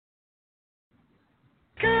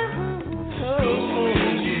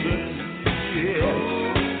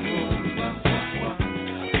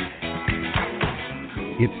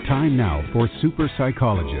It's time now for super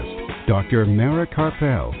psychologist, Dr. Mara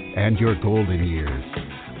Karpel, and your golden years.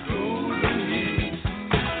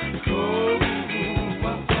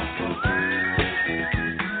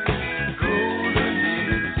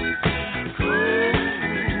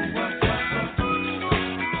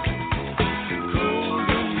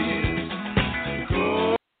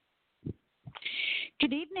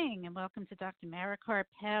 Good evening and welcome to Dr. Mara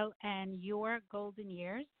Karpel and your golden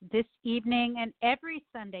years this evening and every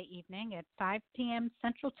Sunday evening at 5 p.m.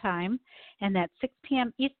 Central Time and at 6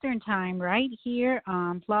 p.m. Eastern Time right here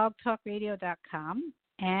on blogtalkradio.com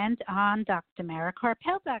and on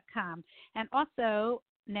drmarakarpel.com and also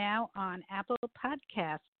now on Apple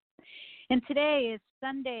Podcasts. And today is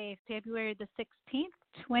Sunday, February the 16th,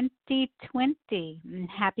 2020. And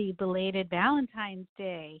happy belated Valentine's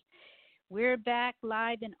Day. We're back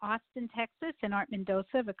live in Austin, Texas, and Art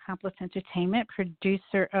Mendoza of Accomplice Entertainment,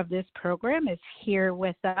 producer of this program, is here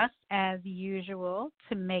with us as usual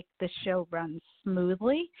to make the show run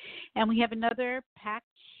smoothly. And we have another packed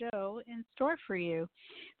show in store for you.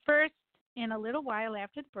 First, in a little while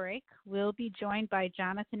after the break, we'll be joined by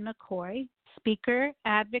Jonathan McCoy, speaker,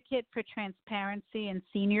 advocate for transparency in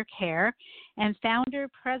senior care, and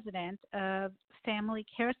founder-president of Family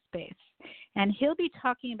CareSpace. And he'll be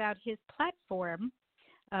talking about his platform,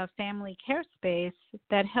 Family CareSpace,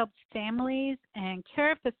 that helps families and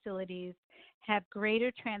care facilities have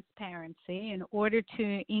greater transparency in order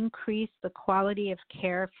to increase the quality of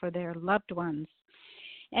care for their loved ones.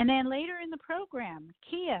 And then later in the program,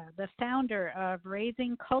 Keia, the founder of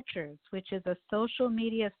Raising Cultures, which is a social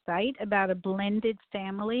media site about a blended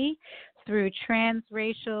family through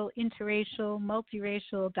transracial, interracial,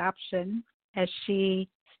 multiracial adoption, as she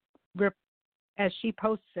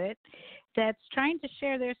posts it, that's trying to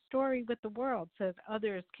share their story with the world so that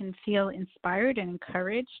others can feel inspired and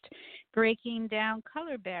encouraged, breaking down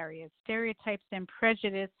color barriers, stereotypes, and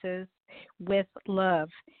prejudices with love.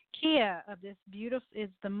 Keia is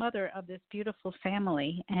the mother of this beautiful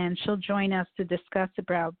family, and she'll join us to discuss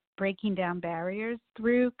about breaking down barriers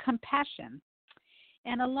through compassion.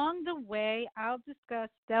 And along the way, I'll discuss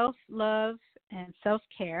self-love and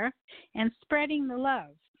self-care and spreading the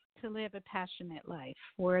love to live a passionate life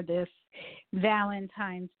for this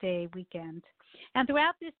Valentine's Day weekend. And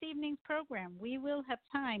throughout this evening's program, we will have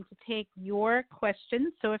time to take your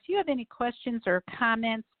questions. So if you have any questions or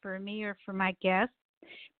comments for me or for my guests,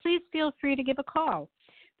 please feel free to give a call.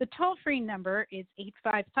 The toll-free number is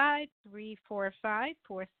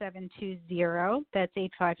 855-345-4720. That's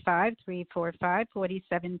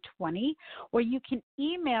 855-345-4720. Or you can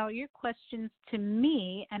email your questions to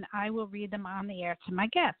me, and I will read them on the air to my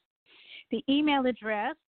guests. The email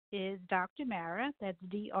address is Dr. Mara, that's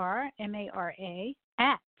D-R-M-A-R-A,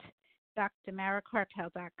 at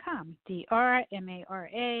drmarakarpel.com,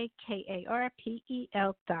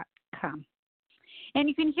 drmarakarpel.com. And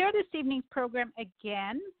you can hear this evening's program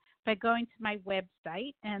again by going to my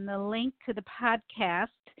website, and the link to the podcast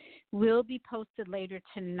will be posted later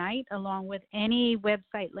tonight, along with any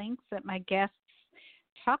website links that my guests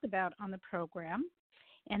talk about on the program.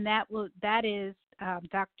 And that is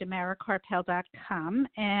drmarakarpel.com,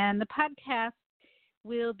 and the podcast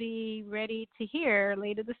will be ready to hear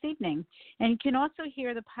later this evening. And you can also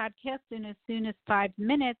hear the podcast in as soon as 5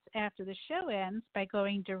 minutes after the show ends by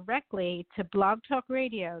going directly to Blog Talk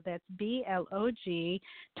Radio. That's BLOG,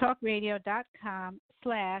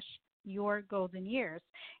 talkradio.com/Your Golden Years.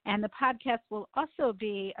 And the podcast will also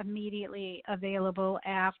be immediately available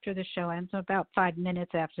after the show ends, about 5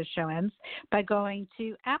 minutes after the show ends, by going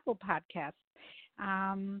to Apple Podcasts.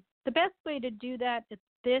 The best way to do that at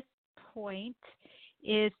this point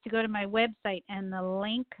is to go to my website, and the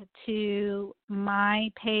link to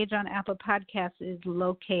my page on Apple Podcasts is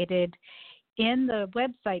located in the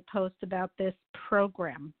website post about this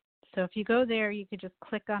program. So if you go there, you could just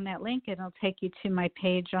click on that link, and it'll take you to my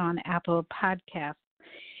page on Apple Podcasts.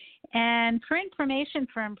 And for information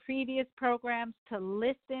from previous programs, to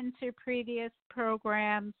listen to previous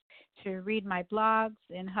programs, to read my blogs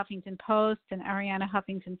in Huffington Post and Ariana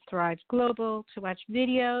Huffington's Thrive Global, to watch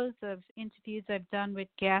videos of interviews I've done with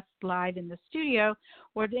guests live in the studio,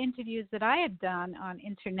 or the interviews that I have done on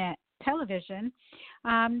internet television,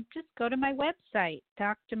 just go to my website,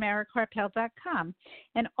 drmarakarpel.com.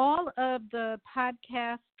 And all of the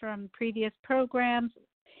podcasts from previous programs,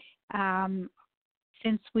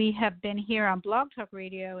 since we have been here on Blog Talk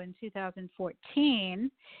Radio in 2014,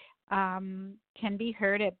 can be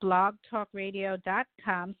heard at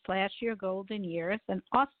blogtalkradio.com/Your Golden Years. And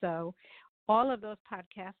also, all of those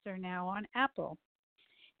podcasts are now on Apple.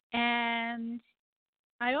 And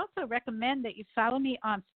I also recommend that you follow me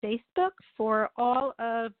on Facebook for all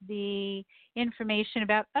of the information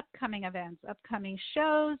about upcoming events, upcoming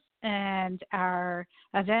shows, and our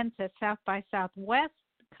events at South by Southwest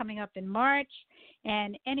coming up in March,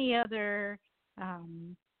 and any other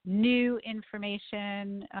new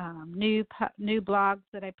information, new blogs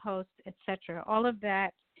that I post, etc. All of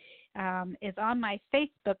that is on my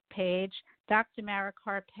Facebook page, Dr. Mara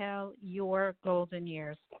Karpel, Your Golden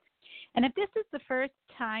Years. And if this is the first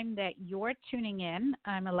time that you're tuning in,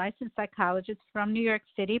 I'm a licensed psychologist from New York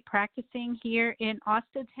City, practicing here in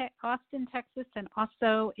Austin, Texas, and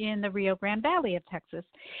also in the Rio Grande Valley of Texas.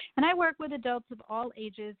 And I work with adults of all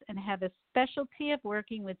ages and have a specialty of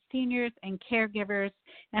working with seniors and caregivers.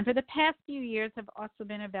 And for the past few years, have also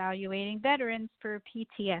been evaluating veterans for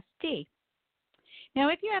PTSD. Now,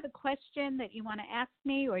 if you have a question that you want to ask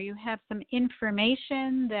me, or you have some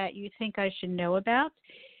information that you think I should know about,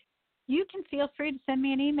 you can feel free to send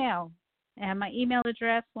me an email. And my email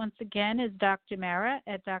address, once again, is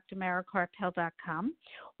drmara@drmarakarpel.com.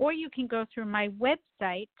 Or you can go through my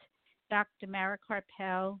website,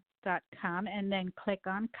 drmarakarpel.com, and then click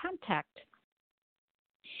on Contact.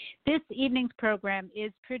 This evening's program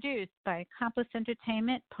is produced by Accomplice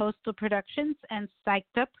Entertainment, Postal Productions, and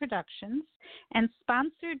Psyched Up Productions, and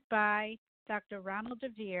sponsored by Dr. Ronald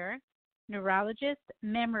DeVere, neurologist,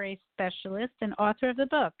 memory specialist, and author of the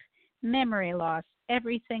book, Memory Loss,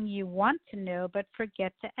 Everything You Want to Know But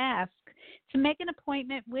Forget to Ask. To make an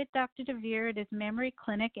appointment with Dr. DeVere at his memory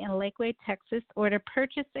clinic in Lakeway, Texas, or to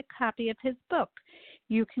purchase a copy of his book,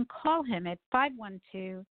 you can call him at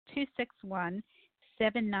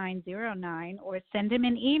 512-261-7909, or send him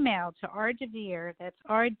an email to rdevere, that's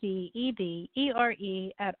RDEVERE,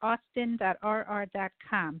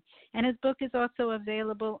 @austin.rr.com. And his book is also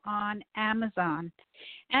available on Amazon.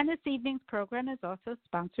 And this evening's program is also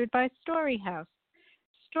sponsored by Storyhouse.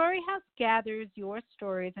 Storyhouse gathers your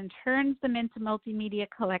stories and turns them into multimedia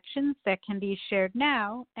collections that can be shared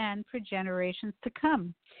now and for generations to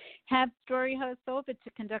come. Have Storyhouse over to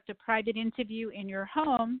conduct a private interview in your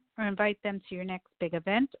home, or invite them to your next big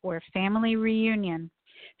event or family reunion.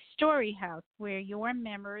 Storyhouse, where your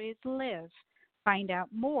memories live. Find out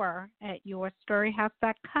more at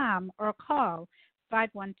yourstoryhouse.com or call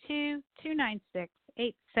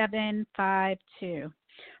 512-296-8752.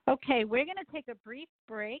 Okay, we're going to take a brief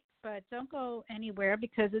break, but don't go anywhere,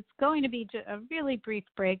 because it's going to be a really brief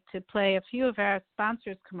break to play a few of our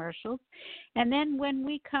sponsors' commercials. And then when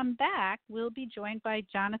we come back, we'll be joined by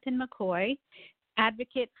Jonathan McCoy,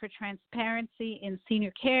 advocate for transparency in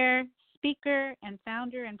senior care, speaker, and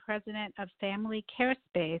founder and president of Family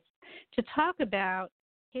CareSpace, to talk about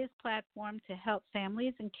his platform to help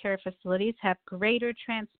families and care facilities have greater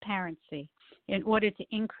transparency in order to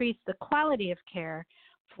increase the quality of care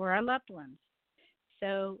for our loved ones.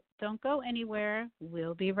 So don't go anywhere.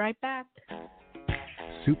 We'll be right back.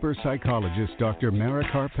 Super psychologist Dr. Mara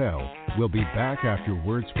Karpel will be back after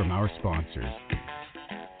words from our sponsors.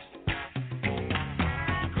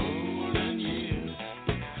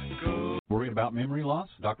 Worried about memory loss?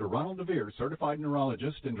 Dr. Ronald DeVere, certified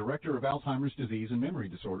neurologist and director of Alzheimer's disease and memory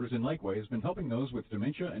disorders in Lakeway, has been helping those with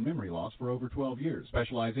dementia and memory loss for over 12 years.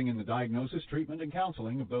 Specializing in the diagnosis, treatment, and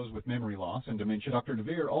counseling of those with memory loss and dementia, Dr.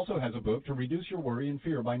 DeVere also has a book to reduce your worry and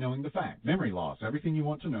fear by knowing the facts. Memory Loss, Everything You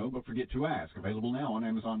Want to Know But Forget to Ask, available now on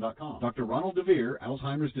Amazon.com. Dr. Ronald DeVere,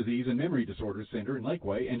 Alzheimer's disease and memory disorders center in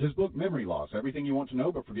Lakeway, and his book, Memory Loss, Everything You Want to Know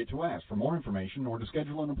But Forget to Ask. For more information or to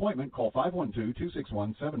schedule an appointment, call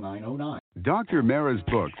 512-261-7909. Dr. Mara's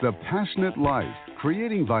book, The Passionate Life,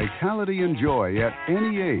 Creating Vitality and Joy at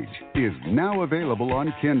Any Age, is now available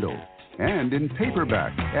on Kindle and in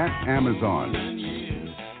paperback at Amazon.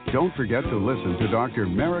 Don't forget to listen to Dr.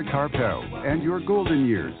 Mara Karpel and Your Golden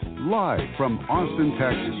Years live from Austin,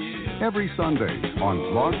 Texas, every Sunday on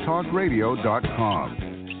blogtalkradio.com.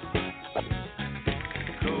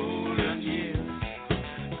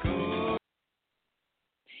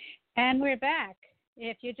 And we're back.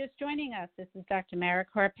 If you're just joining us, this is Dr. Mara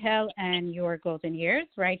Karpel and Your Golden Years,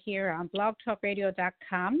 right here on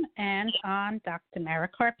blogtalkradio.com and on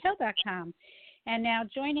drmarakarpel.com. And now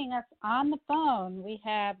joining us on the phone, we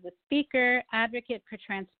have the speaker, advocate for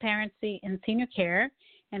transparency in senior care,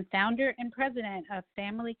 and founder and president of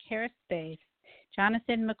Family CareSpace,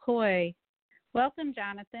 Jonathan McCoy. Welcome,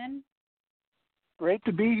 Jonathan. Great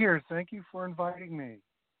to be here. Thank you for inviting me.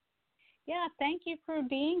 Yeah, thank you for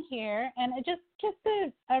being here. And just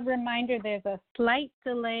a reminder, there's a slight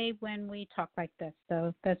delay when we talk like this,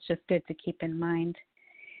 so that's just good to keep in mind.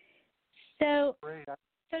 So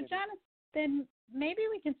Jonathan, maybe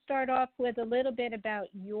we can start off with a little bit about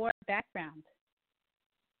your background.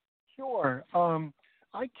 Sure.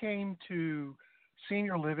 I came to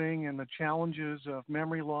senior living and the challenges of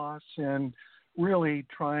memory loss and really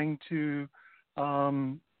trying to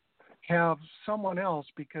have someone else,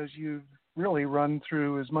 because you've really run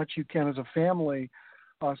through as much you can as a family,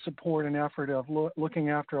 support and effort of looking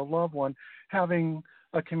after a loved one, having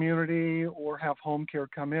a community or have home care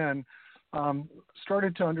come in,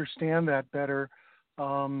 started to understand that better.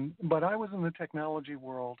 But I was in the technology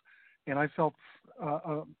world, and I felt,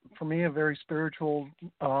 for me, a very spiritual,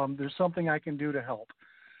 there's something I can do to help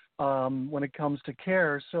when it comes to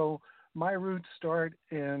care. So my roots start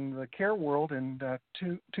in the care world in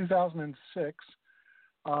 2006.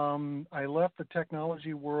 I left the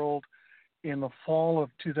technology world in the fall of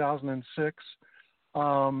 2006.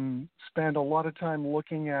 Spent a lot of time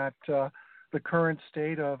looking at the current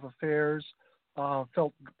state of affairs.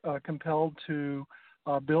 Felt compelled to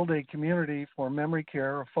build a community for memory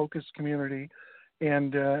care, a focused community,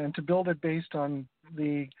 and to build it based on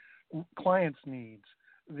the client's needs.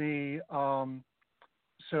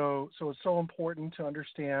 So it's so important to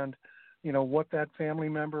understand, what that family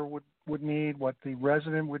member would need, what the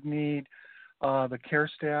resident would need, the care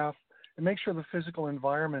staff, and make sure the physical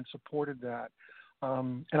environment supported that.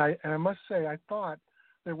 And I must say, I thought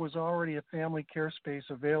there was already a family care space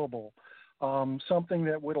available, something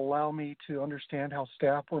that would allow me to understand how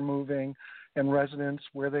staff were moving and residents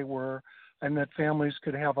where they were, and that families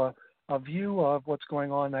could have a view of what's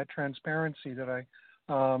going on, that transparency that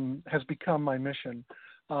has become my mission.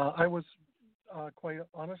 I was, quite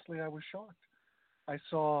honestly, I was shocked. I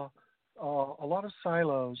saw a lot of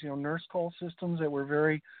silos, nurse call systems that were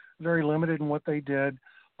very, very limited in what they did.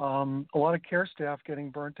 A lot of care staff getting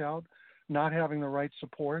burnt out, not having the right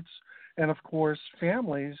supports, and of course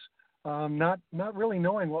families not really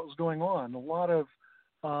knowing what was going on. A lot of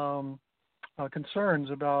concerns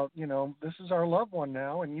about, this is our loved one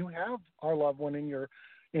now, and you have our loved one in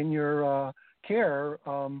your care,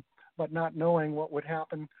 but not knowing what would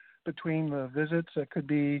happen between the visits. That could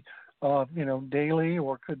be daily,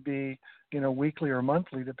 or could be weekly or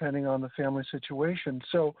monthly, depending on the family situation.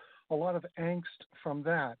 So a lot of angst from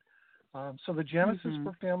that. So the genesis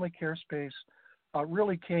for Family CareSpace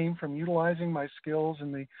really came from utilizing my skills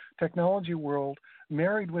in the technology world,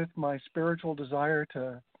 married with my spiritual desire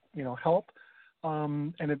to, help,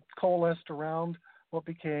 and it coalesced around what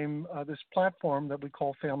became this platform that we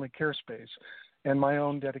call Family CareSpace, and my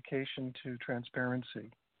own dedication to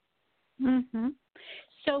transparency. Mm-hmm.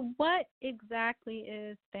 So what exactly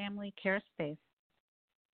is Family CareSpace?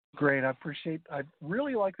 Great. I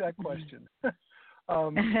really like that question.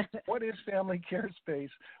 What is Family CareSpace?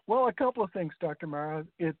 Well, a couple of things, Dr. Mara.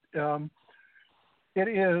 It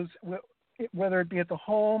is, whether it be at the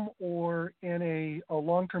home or in a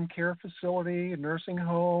long-term care facility, a nursing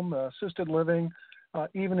home, assisted living,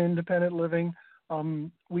 even independent living,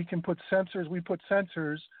 we can put sensors. We put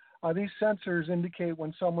sensors. These sensors indicate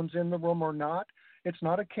when someone's in the room or not. It's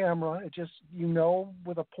not a camera. It just,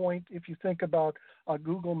 with a point, if you think about a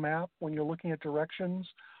Google map when you're looking at directions,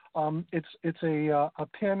 it's a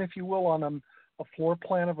pin, if you will, on a floor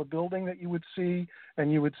plan of a building that you would see,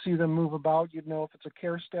 and you would see them move about. You'd know if it's a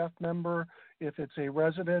care staff member, if it's a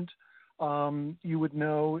resident. You would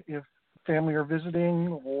know if family are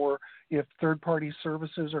visiting, or if third-party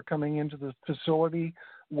services are coming into the facility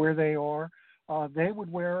where they are. They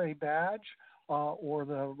would wear a badge, or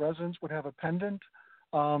the residents would have a pendant,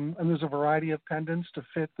 and there's a variety of pendants to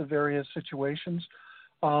fit the various situations.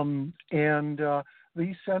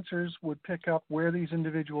 These sensors would pick up where these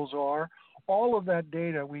individuals are. All of that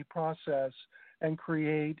data we process and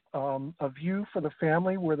create a view for the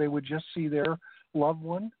family where they would just see their loved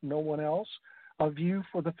one, no one else. A view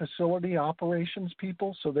for the facility operations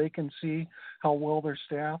people, so they can see how well their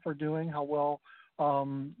staff are doing, how well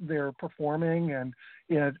they're performing, and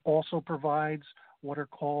it also provides what are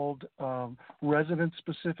called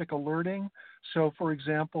resident-specific alerting. So, for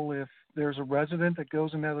example, if there's a resident that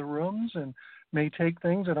goes in other rooms and may take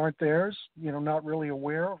things that aren't theirs, not really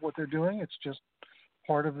aware of what they're doing, it's just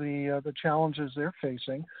part of the challenges they're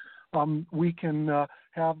facing. We can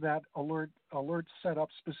have that alert set up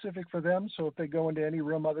specific for them, so if they go into any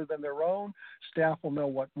room other than their own, staff will know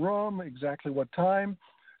what room, exactly what time,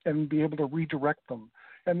 and be able to redirect them.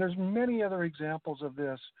 And there's many other examples of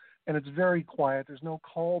this, and it's very quiet. There's no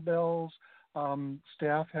call bells.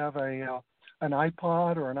 Staff have an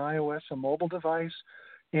iPod or an iOS, a mobile device,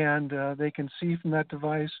 and they can see from that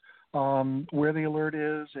device where the alert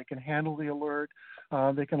is. They can handle the alert.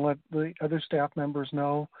 They can let the other staff members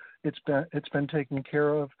know it's been taken care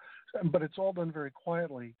of, but it's all done very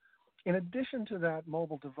quietly. In addition to that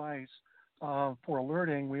mobile device for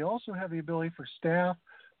alerting, we also have the ability for staff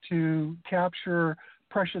to capture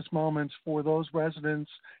precious moments for those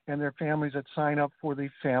residents and their families that sign up for the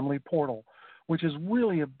family portal, which is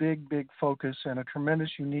really a big, big focus and a tremendous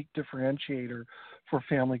unique differentiator for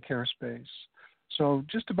Family CareSpace. So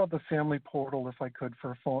just about the family portal, if I could,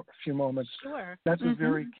 for a few moments. Sure. That's a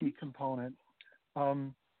very key component.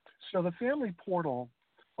 So the family portal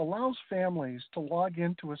allows families to log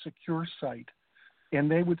into a secure site,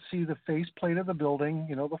 and they would see the faceplate of the building,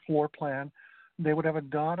 the floor plan. They would have a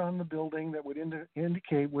dot on the building that would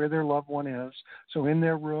indicate where their loved one is. So in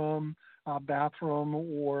their room, bathroom,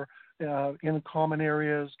 or in common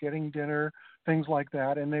areas, getting dinner, things like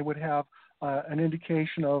that. And they would have an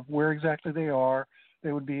indication of where exactly they are.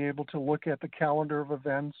 They would be able to look at the calendar of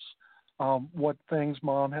events, what things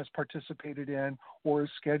mom has participated in or is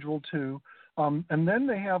scheduled to. And then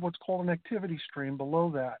they have what's called an activity stream below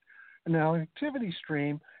that. Now, an activity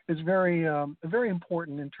stream is very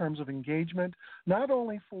important in terms of engagement, not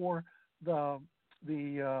only for the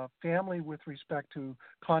family with respect to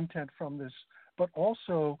content from this, but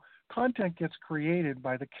also content gets created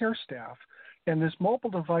by the care staff. And this mobile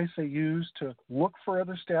device they use to look for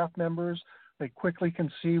other staff members, they quickly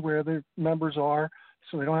can see where the members are,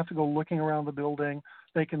 so they don't have to go looking around the building.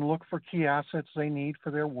 They can look for key assets they need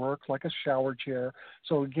for their work, like a shower chair.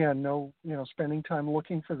 So again, no, spending time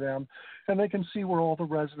looking for them. And they can see where all the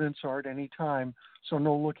residents are at any time, so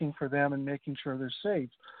no looking for them and making sure they're safe.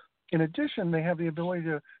 In addition, they have the ability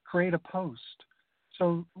to create a post.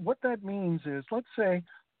 So what that means is, let's say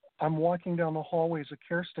I'm walking down the hallway as a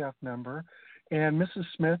care staff member, and Mrs.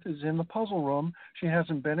 Smith is in the puzzle room. She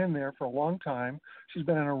hasn't been in there for a long time. She's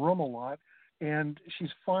been in her room a lot. And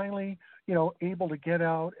she's finally, able to get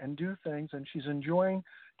out and do things, and she's enjoying,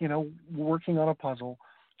 working on a puzzle.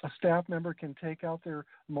 A staff member can take out their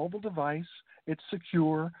mobile device. It's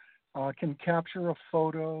secure, can capture a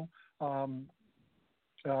photo,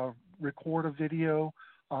 record a video,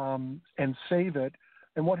 and save it.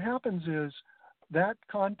 And what happens is that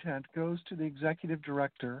content goes to the executive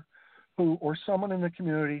director or someone in the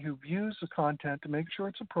community who views the content to make sure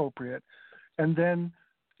it's appropriate. And then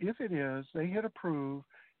if it is, they hit approve,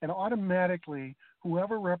 and automatically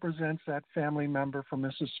whoever represents that family member for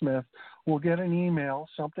Mrs. Smith will get an email,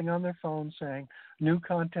 something on their phone saying, new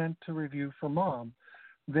content to review for mom.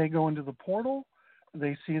 They go into the portal,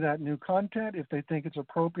 they see that new content. If they think it's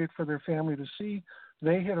appropriate for their family to see,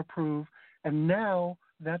 they hit approve, and now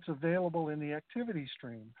that's available in the activity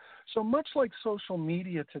stream. So much like social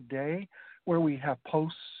media today, where we have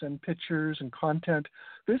posts and pictures and content,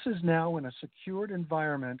 this is now in a secured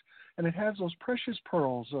environment, and it has those precious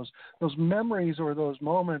pearls, those memories or those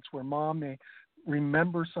moments where mom may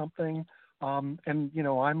remember something. And,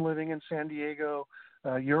 I'm living in San Diego,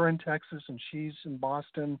 you're in Texas, and she's in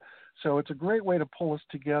Boston. So it's a great way to pull us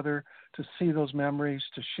together to see those memories,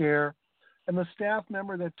 to share. And the staff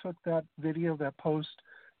member that took that video, that post,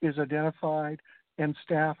 is identified, and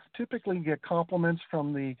staff typically get compliments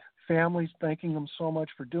from the families thanking them so much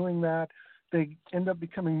for doing that. They end up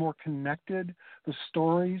becoming more connected. The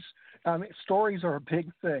stories are a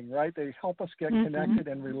big thing, right? They help us get connected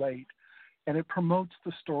and relate. And it promotes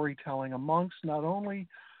the storytelling amongst not only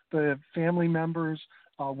the family members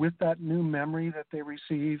with that new memory that they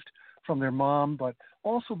received from their mom, but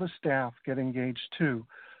also the staff get engaged too.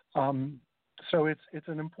 So it's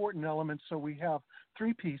an important element. So we have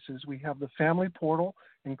three pieces. We have the family portal,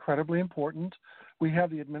 incredibly important. We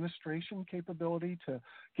have the administration capability to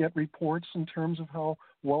get reports in terms of how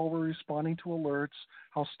well we're responding to alerts,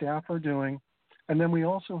 how staff are doing. And then we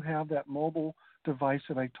also have that mobile device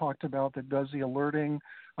that I talked about that does the alerting,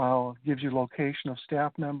 gives you location of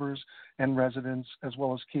staff members and residents, as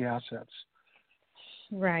well as key assets.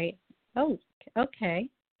 Right. Oh, okay.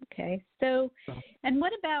 Okay. So, and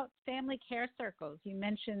what about family care circles? You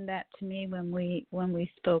mentioned that to me when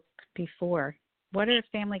we spoke before. What are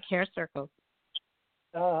family care circles?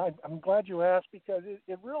 I'm glad you asked, because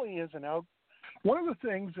it really is one of the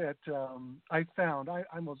things that I found, I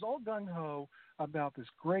was all gung-ho about this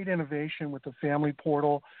great innovation with the family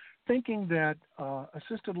portal, thinking that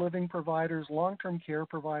assisted living providers, long-term care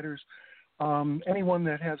providers, anyone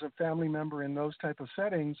that has a family member in those type of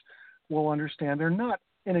settings will understand they're not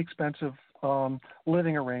inexpensive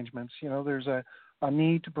living arrangements. There's a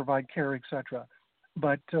need to provide care, etc.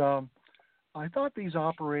 But I thought these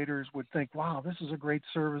operators would think, wow, this is a great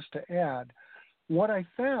service to add. What I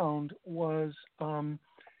found was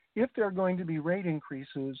if there are going to be rate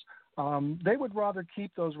increases, they would rather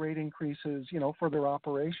keep those rate increases, for their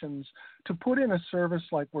operations, to put in a service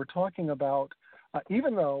like we're talking about,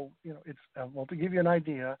 even though, it's, to give you an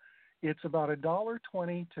idea, it's about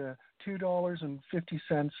 $1.20 to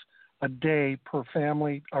 $2.50 a day per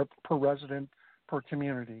family or per resident per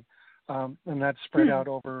community, and that's spread out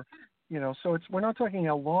over, so we're not talking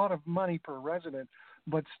a lot of money per resident,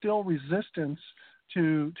 but still resistance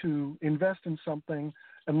to invest in something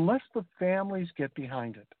unless the families get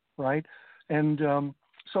behind it, right? And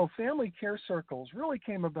so family care circles really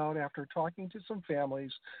came about after talking to some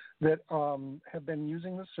families that have been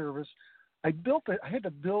using the service. I had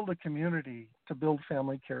to build a community to build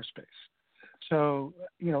Family CareSpace. So,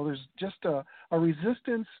 there's just a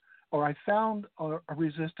resistance, or I found a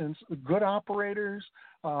resistance. Good operators,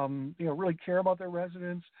 really care about their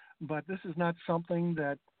residents, but this is not something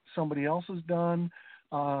that somebody else has done.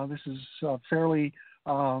 This is fairly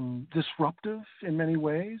disruptive in many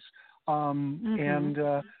ways. And,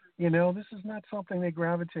 this is not something they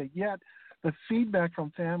gravitate. Yet the feedback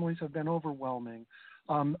from families have been overwhelming.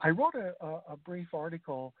 I wrote a brief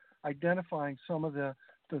article identifying some of the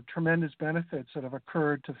tremendous benefits that have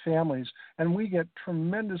occurred to families, and we get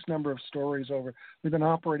tremendous number of stories over. We've been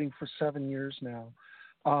operating for 7 years now.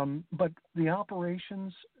 But the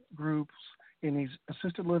operations groups in these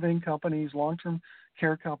assisted living companies, long-term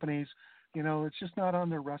care companies, it's just not on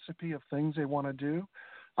their recipe of things they want to do.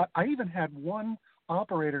 I even had one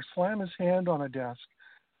operator slam his hand on a desk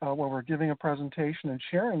where we're giving a presentation and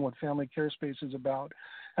sharing what Family CareSpace is about.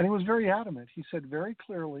 And he was very adamant. He said very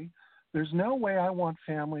clearly, there's no way I want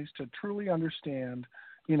families to truly understand,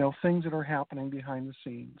 things that are happening behind the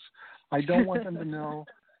scenes. I don't want them to know,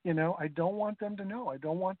 I don't want them to know. I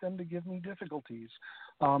don't want them to give me difficulties.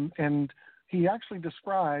 And he actually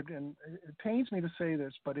described, and it pains me to say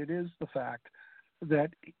this, but it is the fact that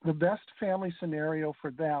the best family scenario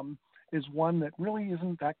for them is one that really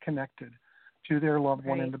isn't that connected to their loved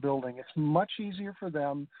one in the building. It's much easier for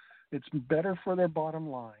them. It's better for their bottom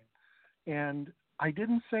line. And I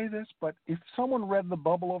didn't say this, but if someone read the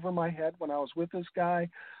bubble over my head when I was with this guy,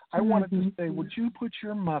 I wanted to say, would you put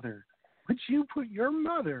your mother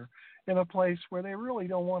in a place where they really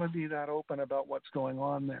don't want to be that open about what's going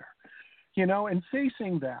on there, and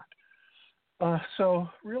facing that. So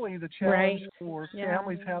really the challenge for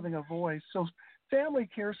families having a voice. So family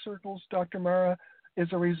care circles, Dr. Mara, is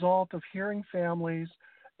a result of hearing families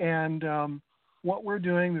and what we're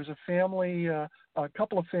doing. There's a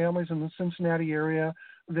couple of families in the Cincinnati area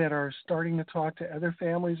that are starting to talk to other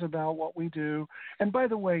families about what we do. And by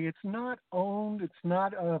the way, it's not owned. It's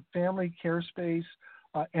not a Family CareSpace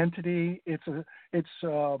entity. It's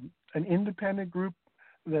an independent group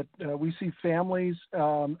that we see families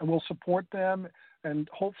and will support them, and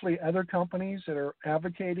hopefully other companies that are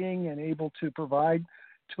advocating and able to provide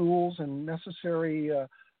tools and necessary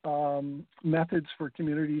methods for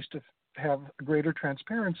communities to have greater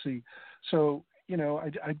transparency. So,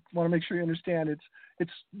 I want to make sure you understand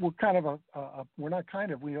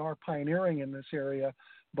we are pioneering in this area,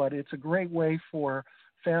 but it's a great way for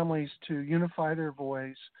families to unify their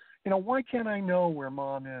voice. Why can't I know where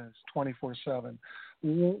mom is 24/7?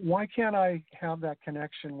 Why can't I have that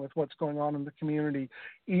connection with what's going on in the community,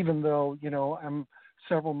 even though, I'm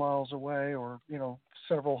several miles away or,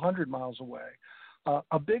 several hundred miles away?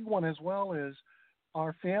 A big one as well is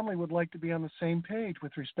our family would like to be on the same page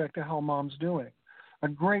with respect to how mom's doing. A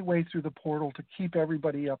great way through the portal to keep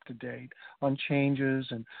everybody up to date on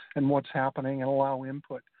changes and what's happening and allow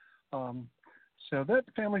input. So that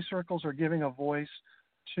family circles are giving a voice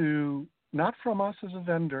to, not from us as a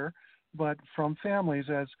vendor, but from families,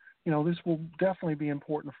 as this will definitely be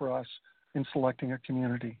important for us in selecting a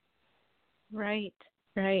community. Right.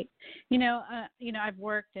 I've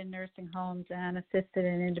worked in nursing homes and assisted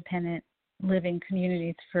in independent living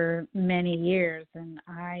communities for many years, and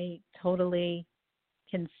I totally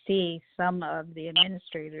can see some of the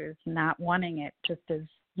administrators not wanting it, just as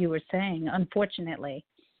you were saying, unfortunately.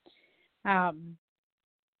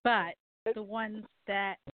 But the ones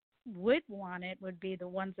that would want it would be the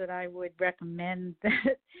ones that I would recommend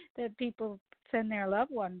that people send their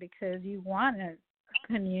loved one, because you want a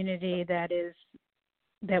community that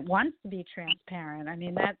wants to be transparent. I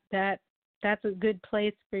mean, that's a good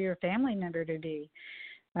place for your family member to be,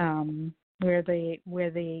 where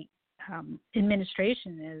the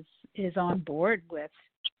administration is on board with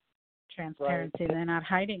transparency. Right. They're not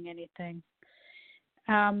hiding anything.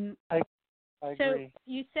 I agree. So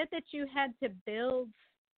you said that you had to build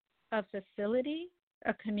a facility,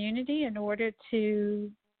 a community, in order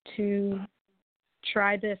to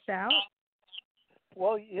try this out?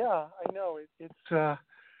 Well, yeah, I know.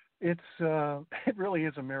 It really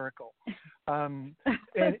is a miracle. And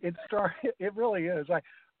it really is.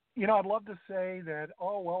 I'd love to say that,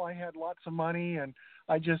 I had lots of money and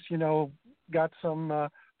I just, got some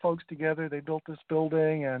folks together. They built this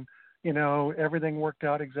building and, everything worked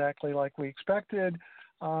out exactly like we expected.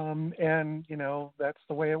 And, that's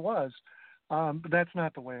the way it was. But that's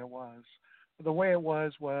not the way it was. The way it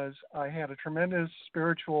was I had a tremendous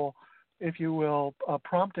spiritual, if you will,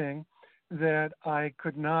 prompting that I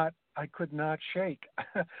could not shake.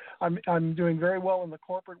 I'm doing very well in the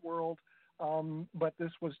corporate world, but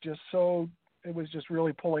this was it was just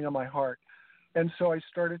really pulling on my heart. And so I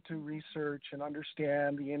started to research and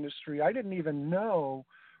understand the industry. I didn't even know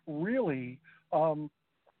really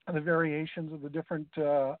the variations of the different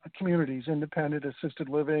communities, independent, assisted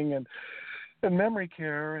living, and memory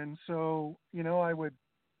care. And so, I would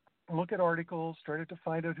look at articles, started to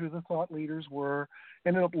find out who the thought leaders were,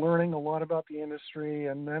 ended up learning a lot about the industry.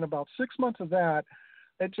 And then about 6 months of that,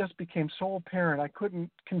 it just became so apparent I couldn't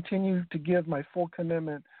continue to give my full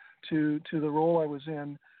commitment to the role I was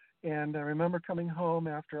in. And I remember coming home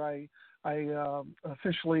after I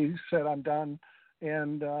officially said I'm done,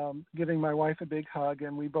 and giving my wife a big hug,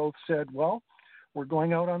 and we both said, well, we're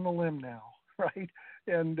going out on the limb now, right?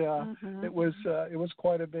 And it was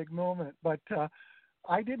quite a big moment. But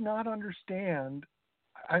I did not understand.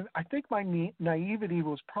 I think my naivety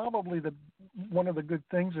was probably one of the good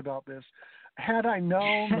things about this. Had I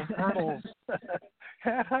known the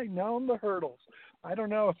hurdles, I don't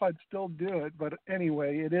know if I'd still do it. But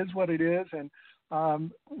anyway, it is what it is. And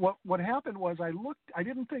what happened was I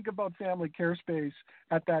didn't think about Family CareSpace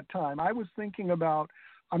at that time. I was thinking about,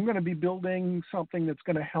 I'm going to be building something that's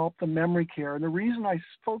going to help the memory care. And the reason I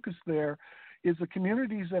focused there is the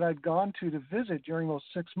communities that I'd gone to visit during those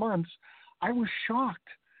 6 months, I was shocked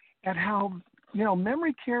at how,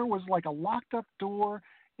 memory care was like a locked up door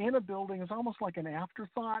in a building. It's almost like an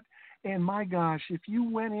afterthought. And my gosh, if you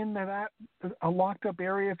went into a locked up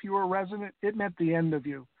area, if you were a resident, it meant the end of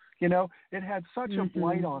you. It had such a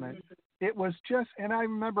blight on it. It was just, and I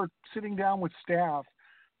remember sitting down with staff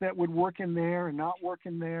that would work in there and not work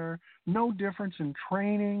in there, no difference in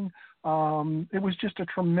training. It was just a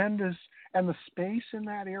tremendous, and the space in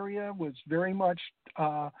that area was very much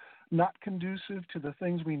not conducive to the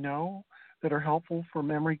things we know that are helpful for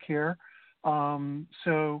memory care.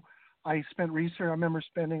 So I spent research. I remember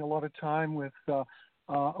spending a lot of time with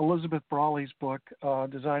Elizabeth Brawley's book,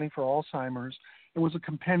 Designing for Alzheimer's. It was a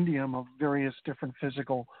compendium of various different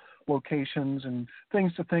physical locations and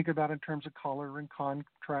things to think about in terms of color and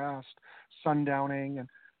contrast, sundowning. And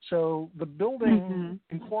so the building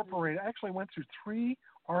incorporated, I actually went through 3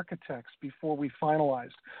 architects before we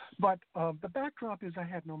finalized. But the backdrop is I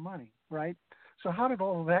had no money, right? So how did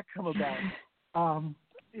all of that come about?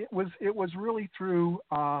 It was really through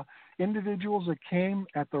individuals that came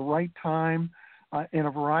at the right time in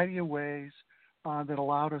a variety of ways that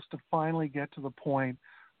allowed us to finally get to the point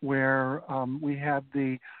where we had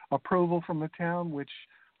the approval from the town, which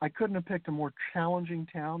I couldn't have picked a more challenging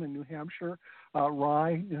town in New Hampshire,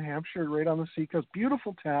 Rye, New Hampshire, right on the seacoast.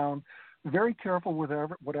 Beautiful town, very careful with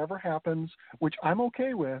whatever happens, which I'm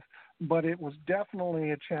okay with, but it was definitely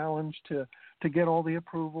a challenge to get all the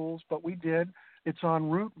approvals, but we did. It's on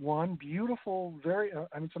Route 1, beautiful,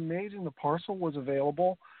 it's amazing the parcel was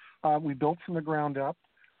available. We built from the ground up,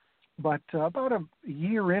 but about a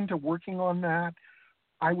year into working on that,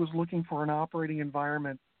 I was looking for an operating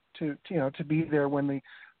environment to be there when the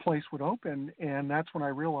place would open, and that's when I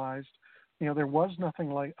realized, there was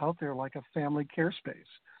nothing out there like a Family CareSpace.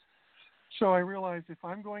 So I realized if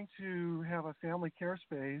I'm going to have a Family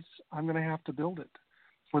CareSpace, I'm going to have to build it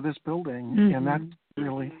for this building, and that's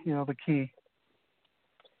really, the key.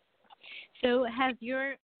 So has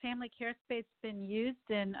your Family CareSpace been used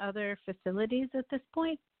in other facilities at this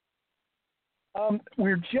point?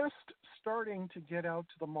 We're just starting to get out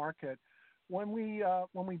to the market. When we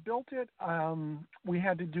built it, we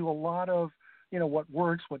had to do a lot of, what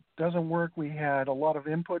works, what doesn't work. We had a lot of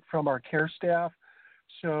input from our care staff.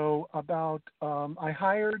 So I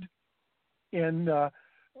hired in a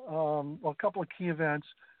couple of key events.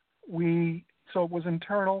 So it was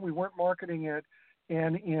internal. We weren't marketing it.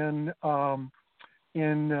 And in the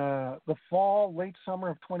fall, late summer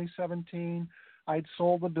of 2017, I'd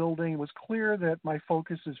sold the building. It was clear that my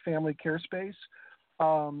focus is Family CareSpace.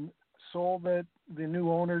 Sold it. The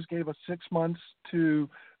new owners gave us 6 months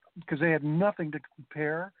because they had nothing to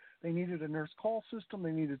compare. They needed a nurse call system.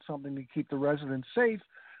 They needed something to keep the residents safe,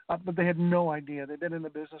 but they had no idea. They'd been in the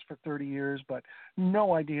business for 30 years, but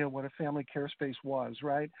no idea what a Family CareSpace was,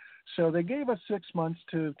 right? So they gave us 6 months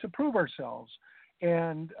to prove ourselves,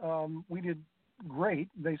 and we did great.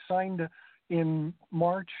 They signed in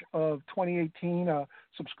March of 2018 a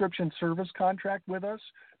subscription service contract with us,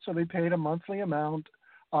 so they paid a monthly amount,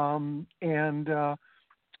 and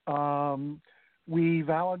we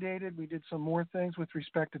validated. We did some more things with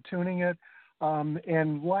respect to tuning it,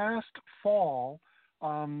 and last fall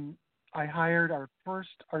I hired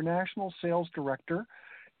our national sales director,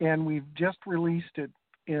 and we've just released it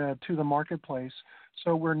to the marketplace.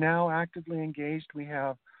 So we're now actively engaged. We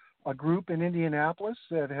have a group in Indianapolis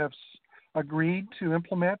that have agreed to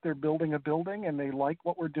implement. They're building a building, and they like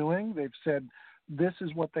what we're doing. They've said this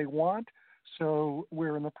is what they want. So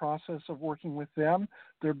we're in the process of working with them.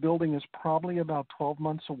 Their building is probably about 12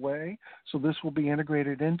 months away, so this will be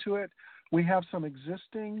integrated into it. We have some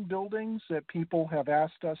existing buildings that people have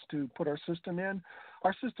asked us to put our system in.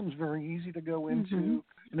 Our system's very easy to go into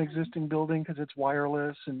an existing building because it's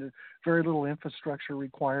wireless and very little infrastructure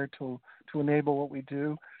required to enable what we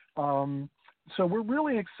do. So we're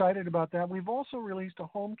really excited about that. We've also released a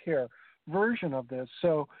home care version of this.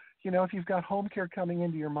 So, if you've got home care coming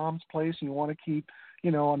into your mom's place and you want to keep,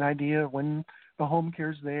 an idea of when the home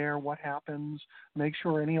care's there, what happens, make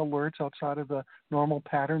sure any alerts outside of the normal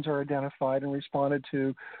patterns are identified and responded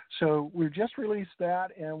to. So we've just released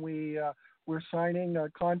that, and we're signing a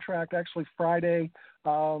contract actually Friday.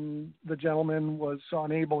 The gentleman was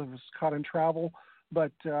unable, he was caught in travel,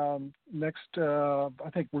 but I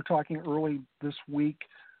think we're talking early this week,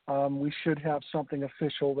 we should have something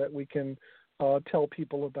official that we can tell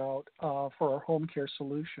people about for our home care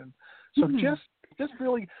solution. So just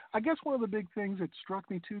really, I guess one of the big things that struck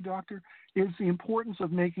me too, Doctor, is the importance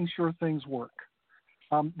of making sure things work.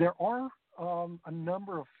 There are a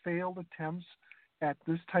number of failed attempts at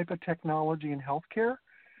this type of technology in healthcare,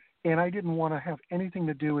 and I didn't want to have anything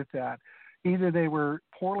to do with that. Either they were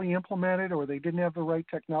poorly implemented or they didn't have the right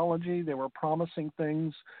technology. They were promising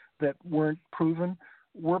things that weren't proven.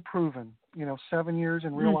 We're proven, 7 years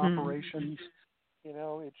in real operations.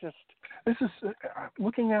 This is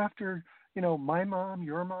looking after, my mom,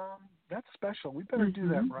 your mom. That's special. We better do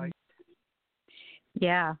that right.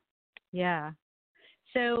 Yeah.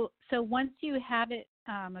 So once you have it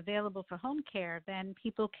available for home care, then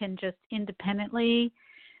people can just independently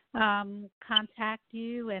contact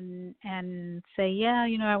you and say, yeah,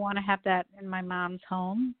 I want to have that in my mom's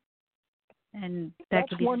home, and that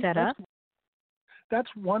could be set up. That's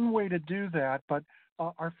one way to do that, but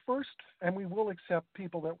our first, and we will accept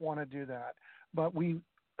people that want to do that, but we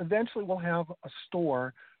eventually will have a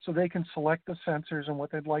store so they can select the sensors and what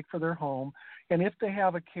they'd like for their home, and if they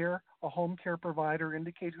have a home care provider,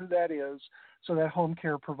 indicate who that is, so that home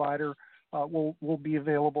care provider will be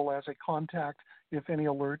available as a contact if any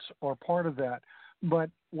alerts are part of that. But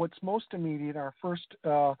what's most immediate, our first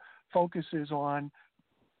focus is on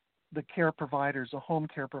the care providers, the home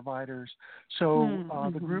care providers. So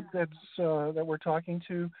the group that we're talking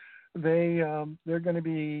to, they're going to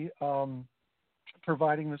be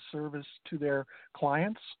providing the service to their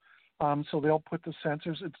clients. So they'll put the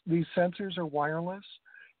sensors. These sensors are wireless.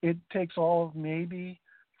 It takes all of maybe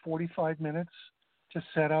 45 minutes to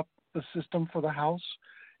set up the system for the house,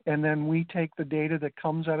 and then we take the data that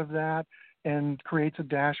comes out of that and creates a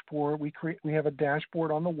dashboard. We have a dashboard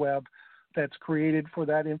on the web that's created for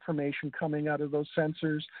that information coming out of those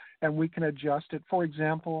sensors, and we can adjust it. For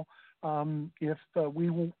example, if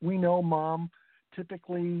we know mom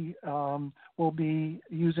typically will be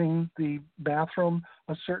using the bathroom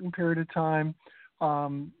a certain period of time,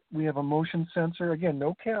 we have a motion sensor. Again,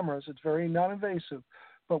 no cameras. It's very non-invasive,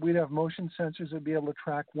 but we'd have motion sensors that would be able to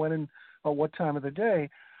track when and what time of the day.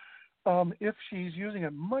 If she's using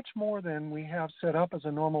it much more than we have set up as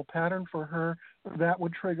a normal pattern for her, that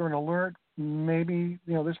would trigger an alert. Maybe,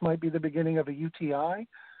 this might be the beginning of a UTI.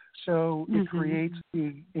 So it creates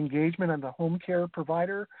the engagement on the home care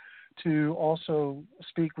provider to also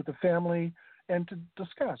speak with the family and to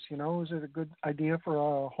discuss, is it a good idea for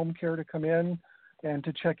a home care to come in and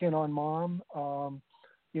to check in on mom,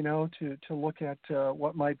 to look at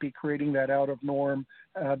what might be creating that out of norm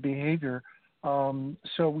behavior.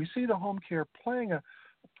 So we see the home care playing a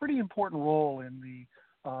pretty important role in the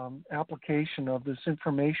application of this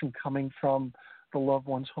information coming from the loved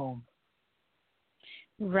one's home.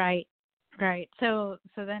 Right. So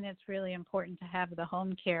then it's really important to have the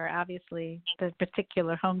home care, obviously, the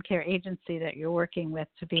particular home care agency that you're working with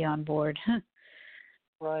to be on board.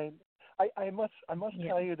 Right. I must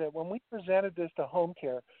tell you that when we presented this to home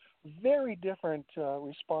care, very different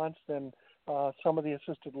response than some of the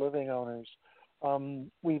assisted living owners.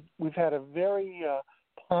 We've had a very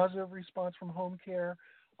positive response from home care.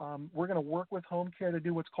 We're going to work with home care to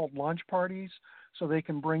do what's called launch parties so they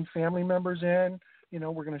can bring family members in.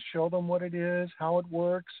 We're going to show them what it is, how it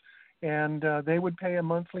works, and they would pay a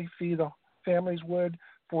monthly fee, the families would,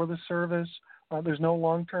 for the service. There's no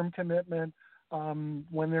long-term commitment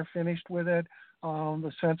when they're finished with it.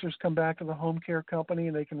 The sensors come back to the home care company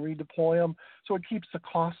and they can redeploy them. So it keeps the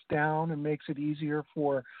cost down and makes it easier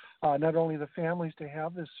for not only the families to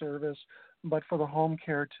have this service, but for the home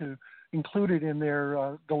care to include it in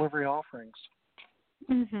their delivery offerings.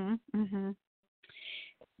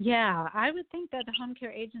 Yeah, I would think that the home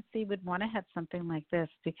care agency would want to have something like this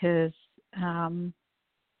because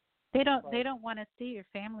they don't want to see your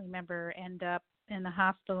family member end up in the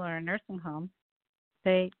hospital or a nursing home.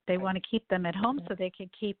 They want to keep them at home so they can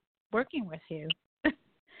keep working with you.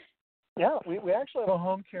 Yeah, we actually have a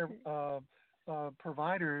home care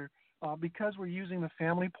provider because we're using the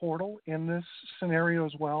family portal in this scenario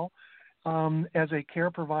as well. As a care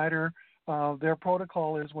provider, their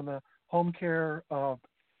protocol is when the home care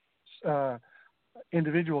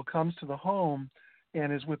individual comes to the home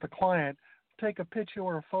and is with the client, take a picture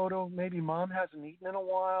or a photo. Maybe mom hasn't eaten in a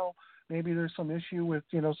while. Maybe there's some issue with,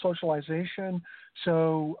 socialization.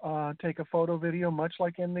 So take a photo video, much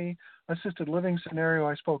like in the assisted living scenario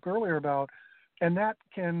I spoke earlier about. And that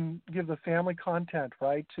can give the family content,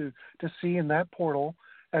 right, to see in that portal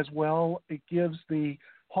as well. It gives the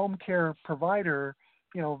home care provider,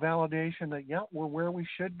 validation that, yeah, we're where we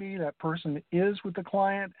should be. That person is with the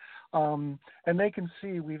client. And they can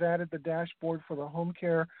see we've added the dashboard for the home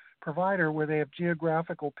care provider where they have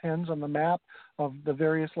geographical pins on the map of the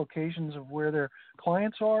various locations of where their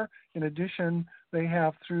clients are. In addition, they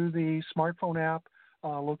have through the smartphone app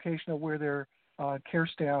location of where their care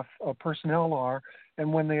staff personnel are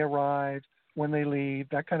and when they arrive, when they leave,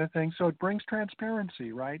 that kind of thing. So it brings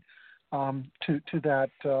transparency, right, to that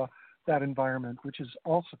environment, which is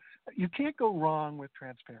also, you can't go wrong with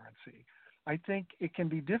transparency. I think it can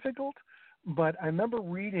be difficult, but I remember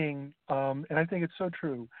reading, and I think it's so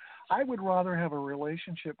true, I would rather have a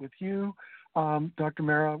relationship with you, Dr.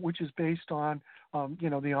 Mara, which is based on,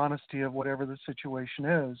 the honesty of whatever the situation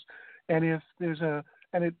is. And if there's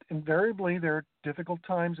invariably there are difficult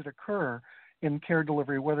times that occur in care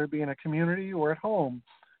delivery, whether it be in a community or at home.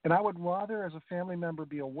 And I would rather, as a family member,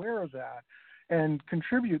 be aware of that and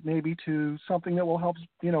contribute maybe to something that will help,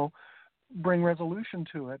 bring resolution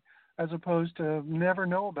to it, as opposed to never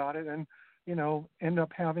know about it and, end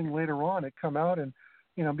up having later on it come out and,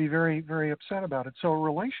 be very, very upset about it. So a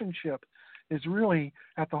relationship is really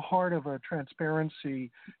at the heart of a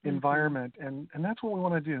transparency environment. And that's what we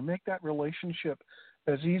want to do, make that relationship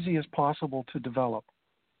as easy as possible to develop.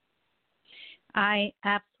 I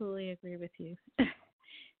absolutely agree with you.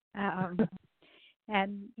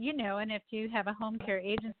 And if you have a home care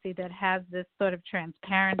agency that has this sort of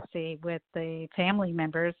transparency with the family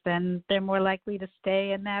members, then they're more likely to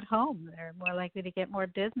stay in that home. They're more likely to get more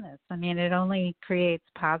business. I mean, it only creates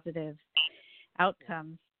positive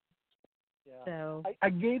outcomes. Yeah. So I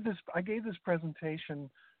gave this presentation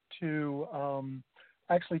to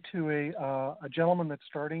a gentleman that's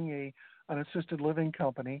starting an assisted living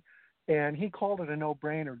company. And he called it a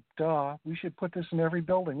no-brainer. Duh, we should put this in every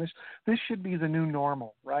building. This should be the new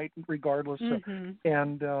normal, right? Regardless of,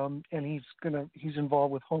 and he's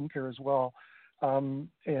involved with home care as well. And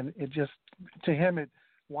it just, to him,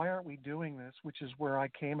 why aren't we doing this? Which is where I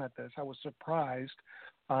came at this. I was surprised.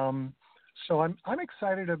 So I'm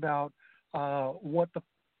excited about what the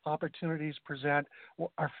opportunities present.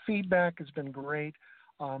 Well, our feedback has been great.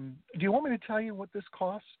 Do you want me to tell you what this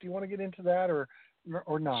costs? Do you want to get into that or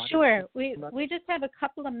not? Sure. We just have a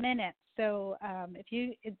couple of minutes, so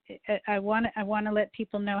I want to let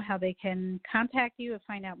people know how they can contact you and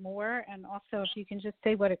find out more, and also if you can just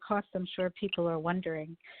say what it costs. I'm sure people are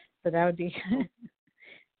wondering, so that would be.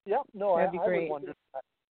 Yep. No, that'd be great. I would wonder that.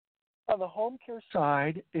 On the home care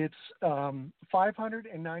side, it's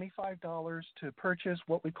 $595 to purchase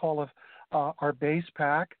what we call our base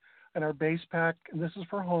pack, and our base pack. And this is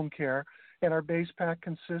for home care. And our base pack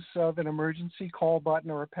consists of an emergency call button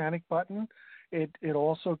or a panic button. It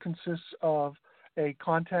also consists of a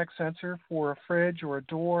contact sensor for a fridge or a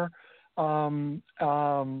door or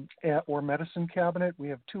medicine cabinet. We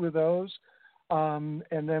have 2 of those. And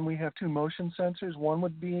then we have 2 motion sensors. One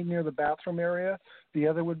would be near the bathroom area. The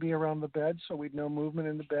other would be around the bed, so we'd know movement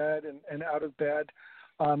in the bed and out of bed.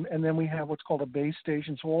 And then we have what's called a base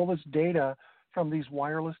station. So all this data from these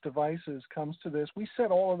wireless devices comes to this. We set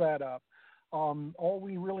all of that up. All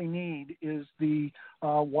we really need is the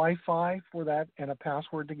Wi-Fi for that and a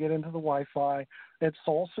password to get into the Wi-Fi. It's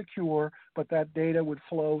all secure, but that data would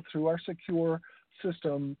flow through our secure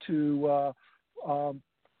system to,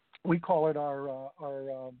 we call it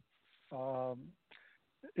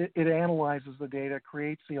it analyzes the data,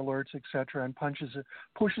 creates the alerts, et cetera, and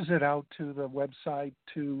pushes it out to the website,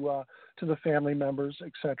 to the family members,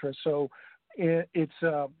 et cetera. So it's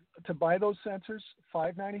to buy those sensors,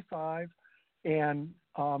 $595. And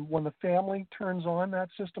when the family turns on that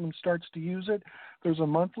system and starts to use it, there's a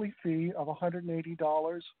monthly fee of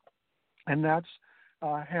 $180, and that's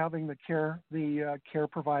having the care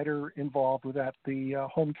provider involved with that, the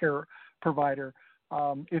home care provider.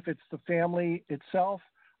 If it's the family itself,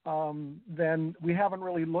 then we haven't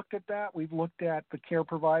really looked at that. We've looked at the care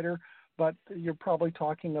provider, but you're probably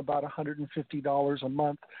talking about $150 a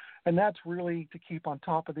month, and that's really to keep on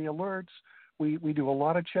top of the alerts. We do a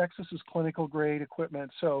lot of checks. This is clinical grade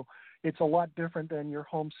equipment, so it's a lot different than your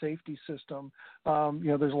home safety system.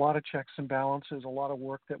 There's a lot of checks and balances, a lot of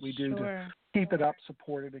work that we do to keep it up,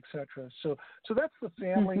 supported, etc. So that's the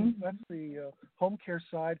family, that's the home care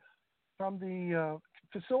side. From the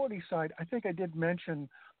facility side, I think I did mention,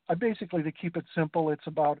 basically to keep it simple, it's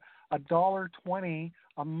about $1.20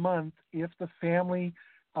 a month if the family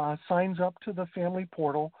signs up to the family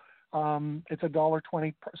portal. It's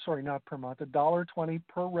 $1.20, not per month, $1.20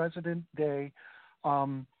 per resident day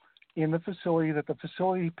in the facility that the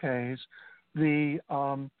facility pays. The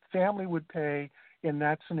family would pay in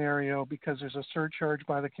that scenario, because there's a surcharge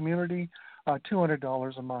by the community,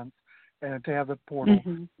 $200 a month, and to have the portal.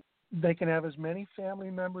 They can have as many family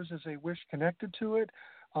members as they wish connected to it,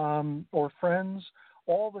 or friends.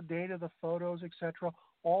 All the data, the photos, etc.,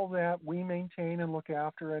 all that we maintain and look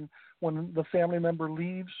after. And when the family member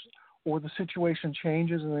leaves or the situation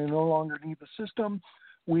changes and they no longer need the system,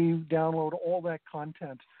 we download all that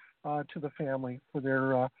content to the family for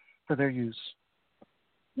their use.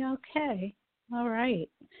 Okay. All right.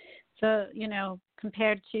 So,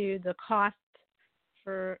 compared to the cost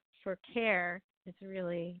for care, it's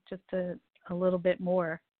really just a little bit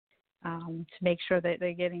more to make sure that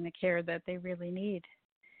they're getting the care that they really need.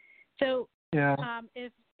 So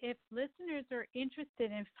if listeners are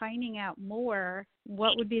interested in finding out more,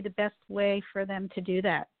 what would be the best way for them to do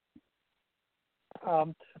that?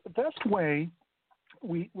 The best way,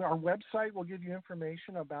 our website will give you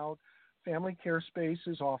information about Family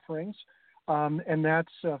CareSpace's offerings, and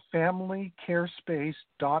that's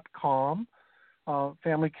familycarespace.com,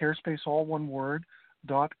 Family CareSpace, all one word,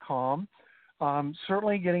 .com.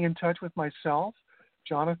 Certainly getting in touch with myself,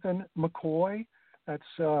 Jonathan McCoy. That's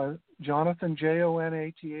Jonathan, Jonathan,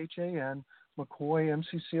 McCoy,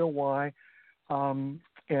 McCoy.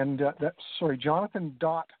 Jonathan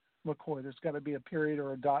 .McCoy. There's got to be a period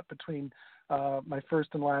or a dot between my first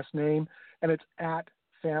and last name, and it's at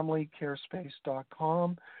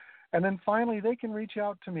familycarespace.com. And then finally, they can reach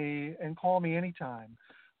out to me and call me anytime,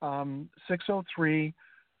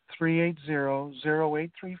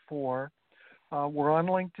 603-380-0834. We're on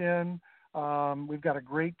LinkedIn. We've got a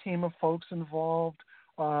great team of folks involved,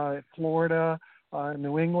 Florida,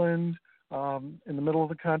 New England, in the middle of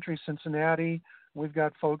the country, Cincinnati. We've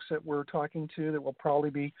got folks that we're talking to that will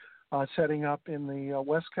probably be setting up in the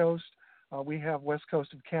West Coast. We have West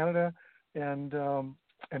Coast of Canada and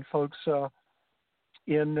folks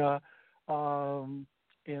in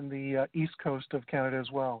the East Coast of Canada as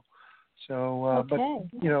well. So, but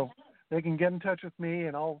they can get in touch with me,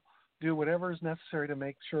 and I'll do whatever is necessary to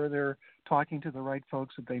make sure they're talking to the right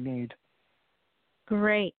folks that they need.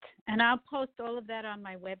 Great. And I'll post all of that on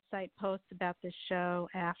my website post about this show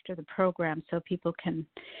after the program, so people can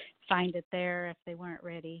find it there if they weren't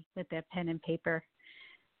ready with their pen and paper.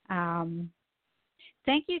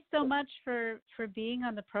 Thank you so much for being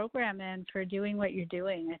on the program and for doing what you're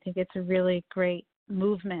doing. I think it's a really great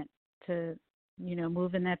movement to,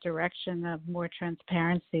 move in that direction of more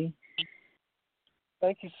transparency.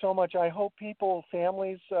 Thank you so much. I hope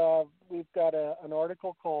families, we've got an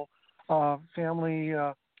article called Family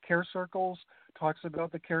Care Circles, talks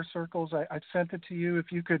about the care circles. I've sent it to you.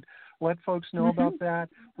 If you could let folks know about that,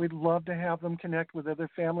 we'd love to have them connect with other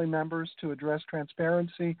family members to address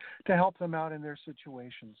transparency, to help them out in their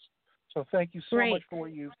situations. So thank you so much for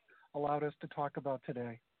what you've allowed us to talk about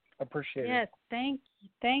today. I appreciate it. Yes, thank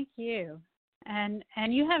you. And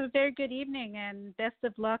you have a very good evening, and best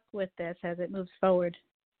of luck with this as it moves forward.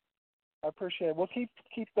 I appreciate it. We'll keep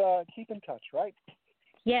in touch, right?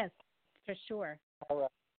 Yes, for sure. All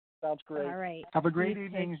right. Sounds great. All right. Have a great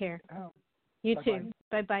evening. Take care. You Bye-bye. too.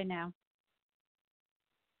 Bye-bye now.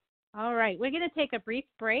 All right. We're going to take a brief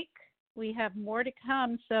break. We have more to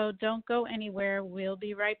come, so don't go anywhere. We'll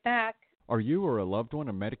be right back. Are you or a loved one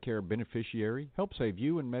a Medicare beneficiary? Help save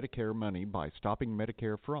you and Medicare money by stopping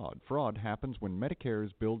Medicare fraud. Fraud happens when Medicare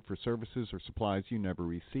is billed for services or supplies you never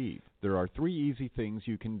receive. There are 3 easy things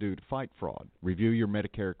you can do to fight fraud. Review your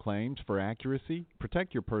Medicare claims for accuracy,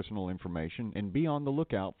 protect your personal information, and be on the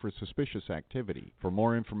lookout for suspicious activity. For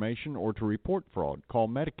more information or to report fraud, call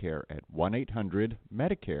Medicare at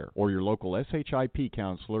 1-800-MEDICARE or your local SHIP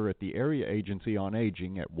counselor at the Area Agency on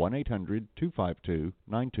Aging at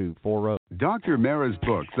 1-800-252-9240. Dr. Mara's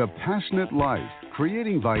book, The Passionate Life,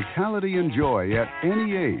 Creating Vitality and Joy at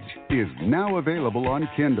Any Age, is now available on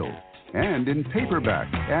Kindle and in paperback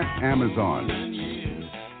at Amazon.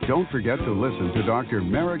 Don't forget to listen to Dr.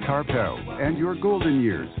 Mara Carpel and Your Golden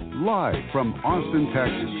Years live from Austin,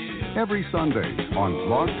 Texas, every Sunday on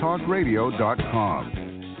blogtalkradio.com.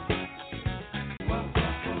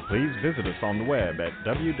 Please visit us on the web at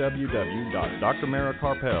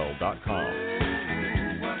www.drmaracarpel.com.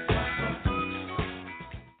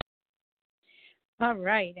 All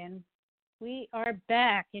right, and we are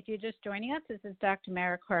back. If you're just joining us, this is Dr.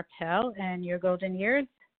 Mara Carpel and Your Golden Years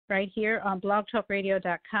right here on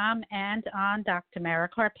blogtalkradio.com and on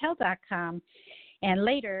drmaracarpel.com and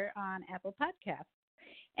later on Apple Podcasts.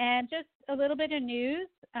 And just a little bit of news.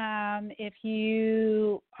 If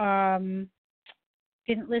you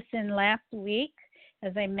didn't listen last week,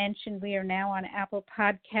 as I mentioned, we are now on Apple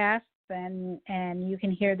Podcasts, and you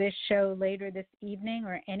can hear this show later this evening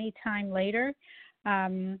or any time later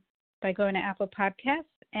by going to Apple Podcasts.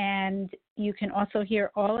 And you can also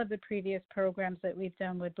hear all of the previous programs that we've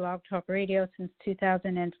done with Blog Talk Radio since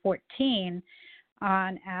 2014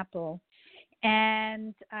 on Apple.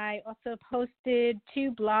 And I also posted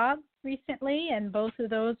 2 blogs recently, and both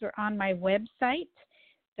of those are on my website.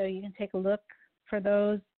 So you can take a look for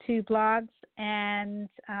those 2 blogs. And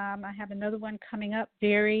I have another one coming up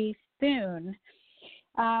very soon.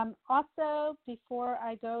 Also, before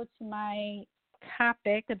I go to my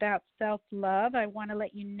topic about self-love, I want to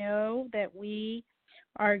let you know that we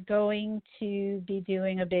are going to be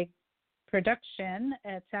doing a big production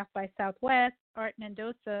at South by Southwest. Art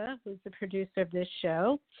Mendoza, who's the producer of this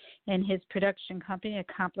show, and his production company,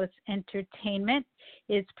 Accomplice Entertainment,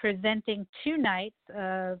 is presenting 2 nights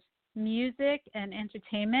of music and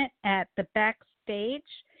entertainment at the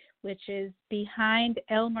Backstage, which is behind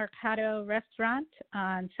El Mercado Restaurant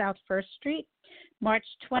on South 1st Street, March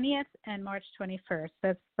 20th and March 21st.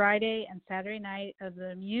 That's Friday and Saturday night of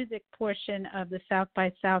the music portion of the South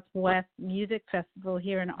by Southwest Music Festival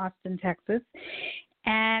here in Austin, Texas.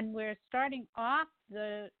 And we're starting off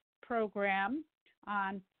the program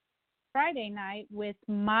on Friday night with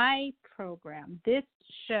my program. This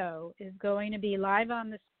show is going to be live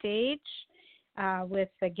on the stage with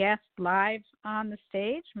the guest live on the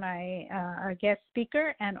stage, our guest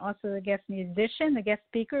speaker, and also the guest musician. The guest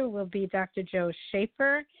speaker will be Dr. Joe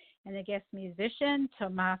Schaefer, and the guest musician,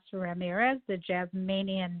 Tomas Ramirez, the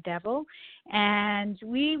Jazzmanian Devil. And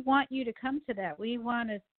we want you to come to that. We want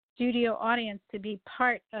a studio audience to be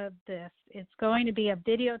part of this. It's going to be a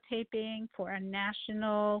videotaping for a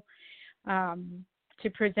national, to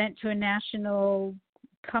present to a national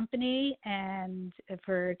company and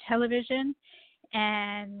for television,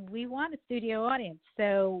 and we want a studio audience.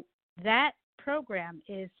 So that program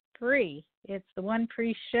is free. It's the one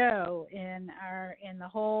pre-show in the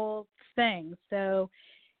whole thing. So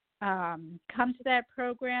come to that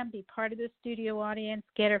program, be part of the studio audience,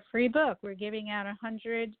 get a free book. We're giving out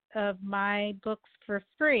 100 of my books for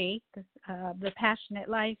free, The Passionate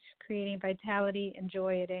Life, Creating Vitality and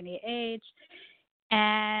Joy at Any Age.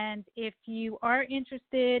 And if you are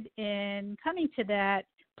interested in coming to that,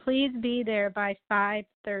 please be there by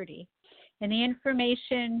 5:30. And the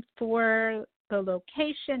information for the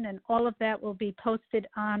location and all of that will be posted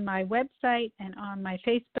on my website and on my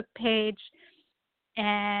Facebook page.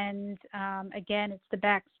 And again, it's the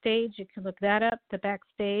Backstage. You can look that up, the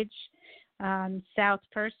Backstage, South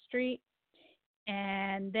 1st Street.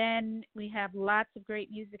 And then we have lots of great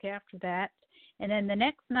music after that. And then the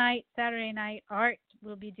next night, Saturday night, Art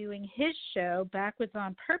will be doing his show, Backwards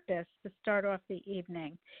on Purpose, to start off the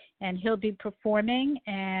evening. And he'll be performing,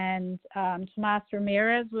 and Tomas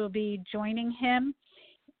Ramirez will be joining him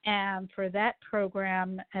for that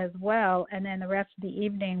program as well. And then the rest of the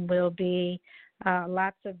evening will be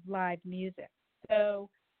lots of live music. So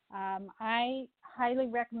I highly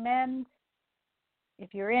recommend,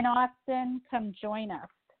 if you're in Austin, come join us,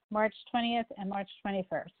 March 20th and March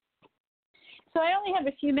 21st. So I only have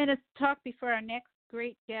a few minutes to talk before our next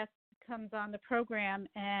great guest comes on the program,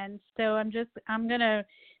 and so I'm going to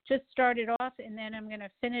just start it off, and then I'm going to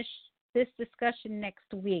finish this discussion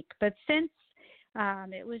next week. But since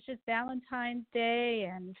It was just Valentine's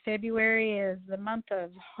Day, and February is the month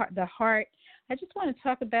of the heart. I just want to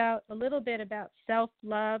talk about a little bit about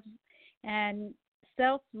self-love, and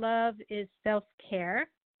self-love is self-care.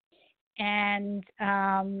 And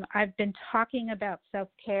I've been talking about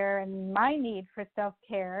self-care and my need for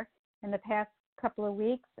self-care in the past couple of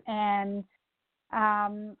weeks, and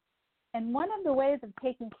one of the ways of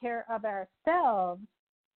taking care of ourselves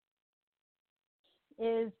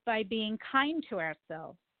is by being kind to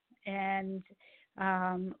ourselves. And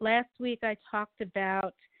last week I talked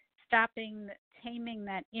about taming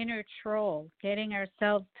that inner troll, getting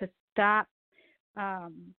ourselves to stop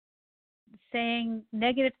saying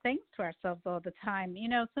negative things to ourselves all the time. You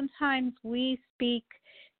know, sometimes we speak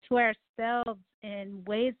to ourselves in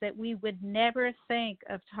ways that we would never think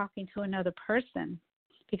of talking to another person,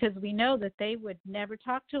 because we know that they would never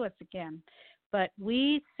talk to us again. But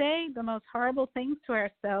we say the most horrible things to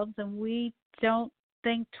ourselves, and we don't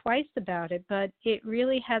think twice about it, but it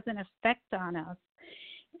really has an effect on us.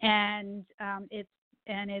 And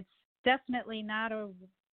it's definitely not a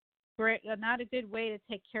good way to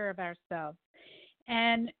take care of ourselves.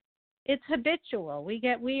 And it's habitual.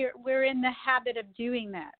 We're in the habit of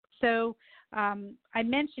doing that. So I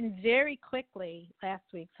mentioned very quickly last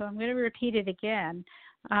week, so I'm going to repeat it again.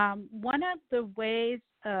 One of the ways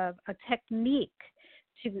of a technique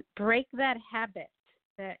to break that habit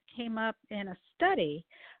that came up in a study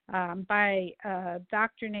by a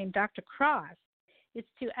doctor named Dr. Cross is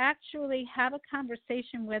to actually have a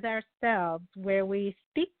conversation with ourselves where we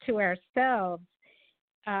speak to ourselves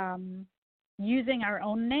using our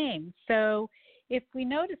own name. So if we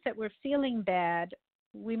notice that we're feeling bad,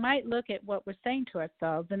 we might look at what we're saying to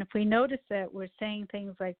ourselves. And if we notice that we're saying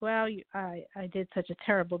things like, well, I did such a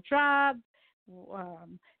terrible job,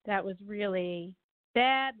 that was really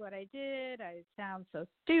bad what I did, I sound so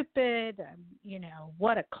stupid,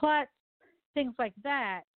 what a klutz, things like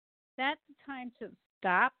that, that's the time to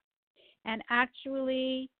stop and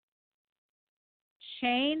actually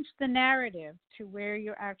change the narrative to where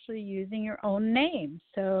you're actually using your own name.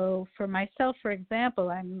 So for myself, for example,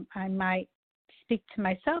 I might speak to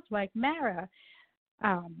myself like, Mara,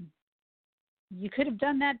 you could have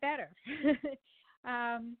done that better.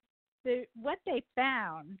 What they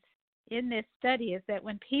found in this study is that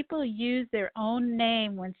when people use their own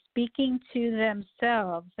name when speaking to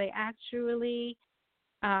themselves, they actually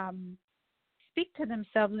speak to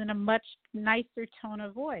themselves in a much nicer tone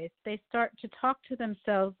of voice. They start to talk to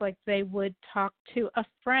themselves like they would talk to a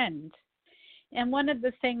friend. And one of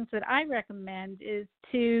the things that I recommend is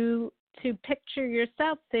to picture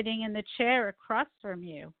yourself sitting in the chair across from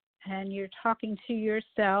you, and you're talking to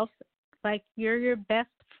yourself like you're your best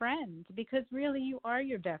friend, because really you are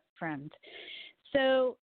your best friend.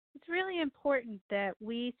 So it's really important that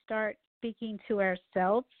we start speaking to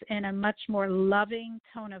ourselves in a much more loving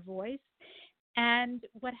tone of voice. And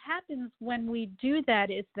what happens when we do that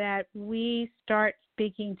is that we start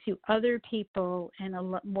speaking to other people in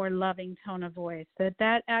a more loving tone of voice,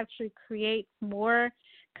 that actually creates more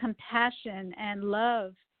compassion and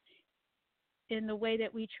love in the way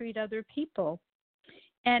that we treat other people.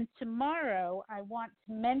 And tomorrow I want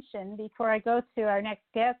to mention, before I go to our next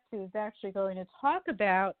guest who's actually going to talk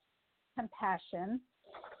about compassion,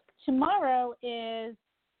 tomorrow is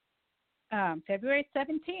February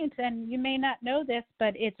 17th, and you may not know this,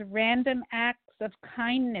 but it's Random Acts of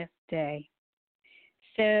Kindness Day.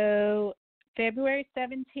 So February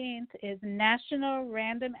 17th is National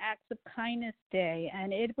Random Acts of Kindness Day,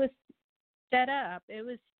 and it was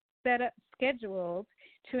scheduled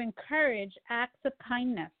to encourage acts of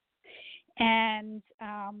kindness. And,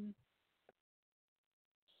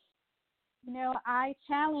 I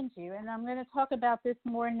challenge you, and I'm going to talk about this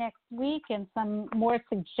more next week and some more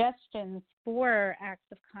suggestions for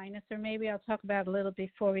acts of kindness, or maybe I'll talk about it a little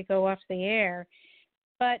before we go off the air.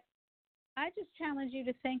 But I just challenge you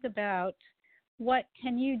to think about what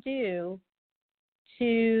can you do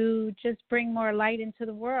to just bring more light into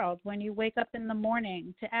the world when you wake up in the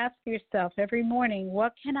morning, to ask yourself every morning,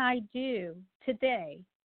 what can I do today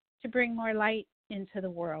to bring more light into the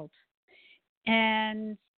world?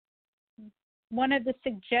 And one of the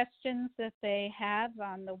suggestions that they have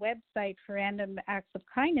on the website for Random Acts of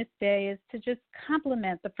Kindness Day is to just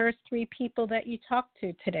compliment the first 3 people that you talk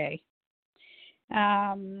to today.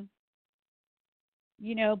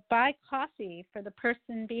 Buy coffee for the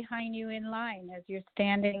person behind you in line as you're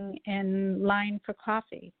standing in line for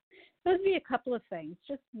coffee. Those would be a couple of things,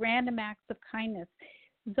 just random acts of kindness.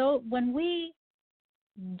 Though when we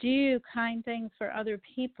do kind things for other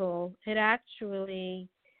people, it actually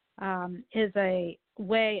is a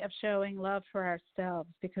way of showing love for ourselves,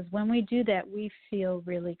 because when we do that, we feel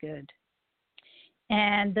really good.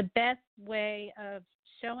 And the best way of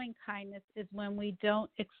showing kindness is when we don't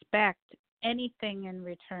expect anything in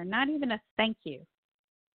return, not even a thank you.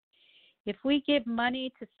 If we give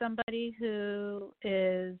money to somebody who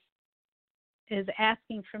is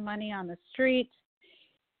asking for money on the street,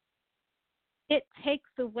 it takes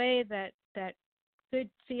away that good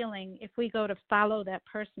feeling if we go to follow that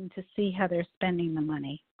person to see how they're spending the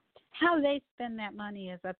money. How they spend that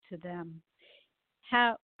money is up to them.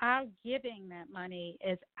 How our giving that money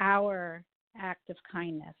is our act of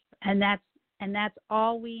kindness, and that's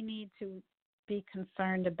all we need to be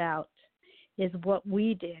concerned about, is what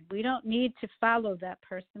we did. We don't need to follow that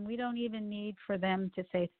person. We don't even need for them to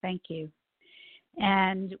say thank you.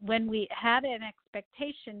 And when we have an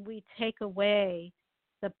expectation, we take away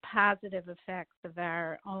the positive effects of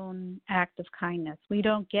our own act of kindness. We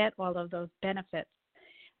don't get all of those benefits,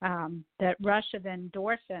 that rush of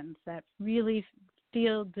endorphins, that really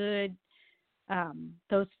feel good,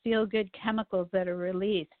 those feel good chemicals that are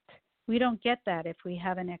released. We don't get that if we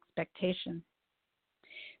have an expectation.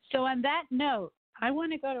 So on that note, I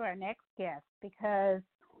want to go to our next guest, because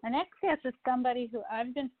our next guest is somebody who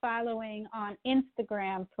I've been following on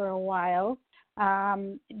Instagram for a while,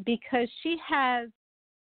 because she has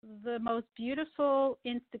the most beautiful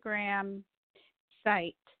Instagram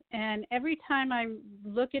site. And every time I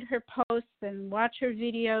look at her posts and watch her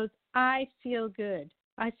videos, I feel good.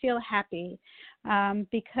 I feel happy,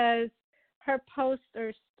 because her posts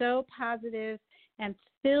are so positive and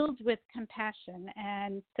filled with compassion.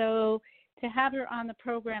 And so to have her on the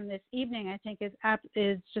program this evening, I think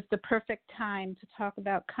is just the perfect time to talk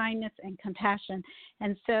about kindness and compassion.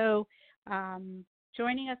 And so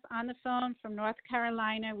joining us on the phone from North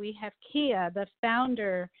Carolina, we have Keia, the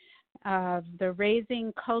founder of the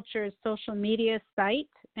Raising Cultures social media site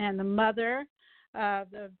and the mother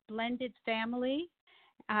of the blended family.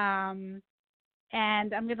 And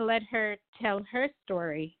I'm going to let her tell her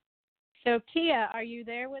story. So, Keia, are you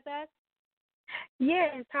there with us?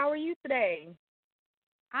 Yes. How are you today?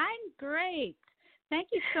 I'm great. Thank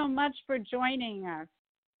you so much for joining us.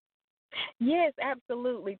 Yes,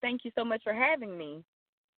 absolutely. Thank you so much for having me.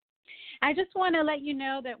 I just want to let you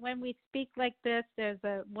know that when we speak like this, there's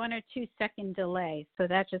a 1 or 2 second delay, so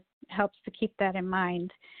that just helps to keep that in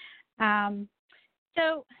mind.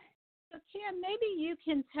 So, Keia, maybe you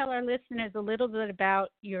can tell our listeners a little bit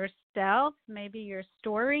about yourself, maybe your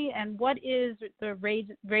story, and what is the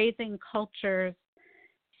Raising Cultures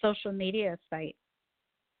social media site?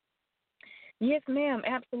 Yes, ma'am,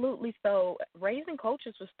 absolutely. So Raising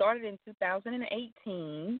Cultures was started in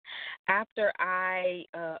 2018 after I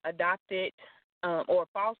adopted or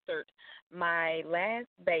fostered my last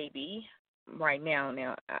baby. Right now,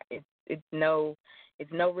 it's no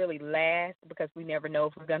really last, because we never know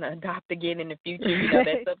if we're going to adopt again in the future.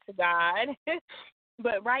 That's up to God.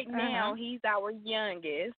 But right now, he's our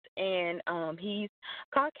youngest, and he's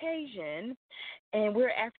Caucasian, and we're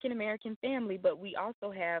an African-American family, but we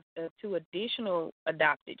also have 2 additional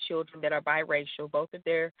adopted children that are biracial. Both of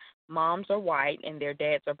their moms are white, and their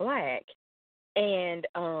dads are black. And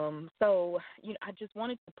so, I just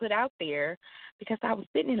wanted to put out there, because I was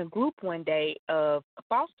sitting in a group one day of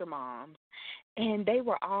foster moms, and they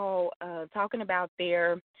were all talking about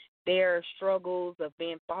their struggles of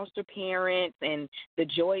being foster parents and the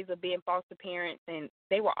joys of being foster parents. And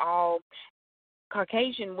they were all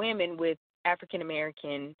Caucasian women with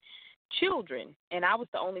African-American children. And I was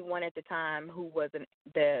the only one at the time who was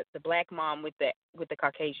the black mom with the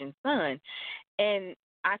Caucasian son. And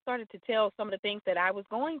I started to tell some of the things that I was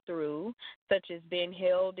going through, such as being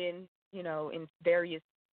held in various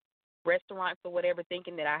restaurants or whatever,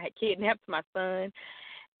 thinking that I had kidnapped my son.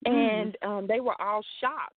 And they were all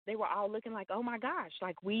shocked. They were all looking like, oh, my gosh,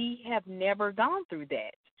 like we have never gone through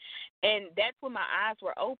that. And that's when my eyes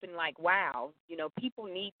were open, like, wow, people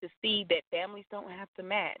need to see that families don't have to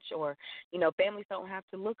match, or, families don't have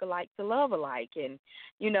to look alike to love alike. And,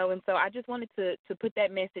 and so I just wanted to put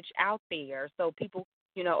that message out there so people,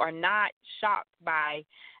 are not shocked by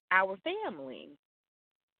our family.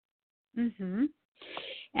 Mm-hmm.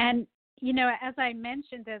 And, as I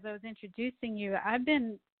mentioned, as I was introducing you, I've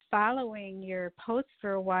been following your posts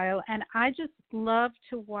for a while, and I just love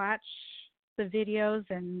to watch the videos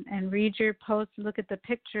and read your posts, look at the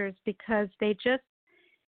pictures, because they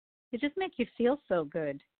just make you feel so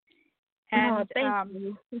good. And thank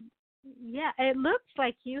you. Yeah, it looks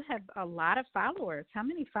like you have a lot of followers. How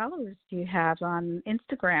many followers do you have on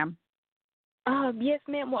Instagram? Yes,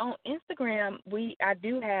 ma'am. Well, on Instagram, I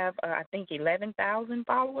do have I think 11,000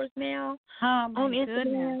 followers now. Oh, my on Instagram.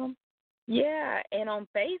 goodness. Yeah, and on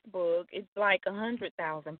Facebook, it's like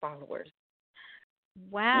 100,000 followers.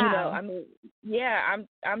 Wow. You know, I mean, yeah,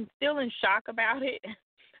 I'm still in shock about it.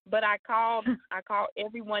 But I call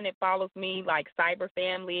everyone that follows me like cyber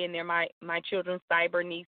family, and they're my children's cyber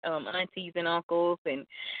niece, aunties and uncles, and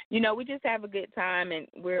you know, we just have a good time, and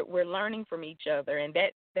we're learning from each other, and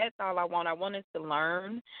that's all I want. I want us to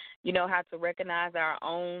learn, you know, how to recognize our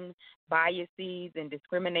own biases and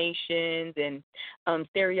discriminations and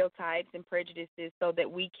stereotypes and prejudices, so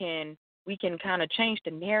that we can kind of change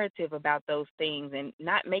the narrative about those things and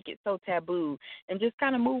not make it so taboo, and just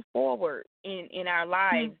kind of move forward in our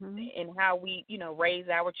lives and how we, you know, raise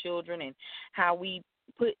our children and how we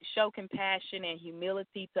show compassion and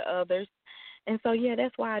humility to others. And so, yeah,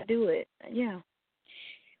 that's why I do it. Yeah.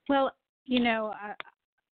 Well, you know,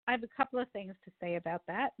 I have a couple of things to say about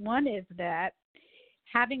that. One is that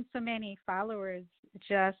having so many followers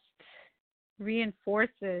just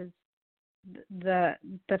reinforces the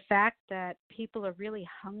fact that people are really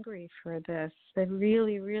hungry for this. They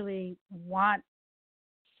really, really want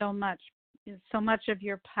so much of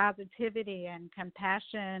your positivity and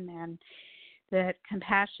compassion, and that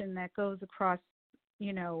compassion that goes across,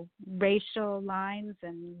 you know, racial lines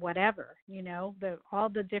and whatever, you know, all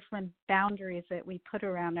the different boundaries that we put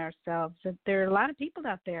around ourselves. That there are a lot of people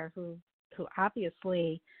out there who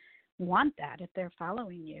obviously want that if they're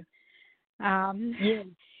following you. Yeah.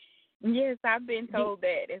 Yes, I've been told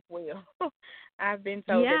that as well. I've been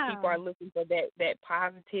told that people are looking for that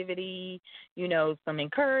positivity, you know, some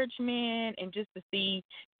encouragement, and just to see,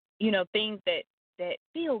 you know, things that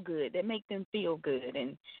feel good, that make them feel good,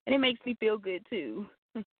 and it makes me feel good too.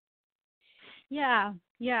 Yeah.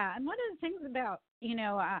 And one of the things about, you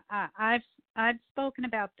know, I've spoken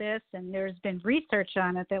about this, and there's been research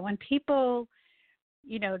on it, that when people,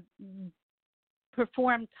 you know,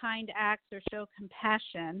 perform kind acts or show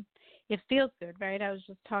compassion, it feels good, right? I was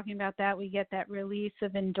just talking about that. We get that release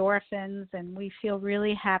of endorphins, and we feel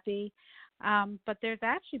really happy. But there's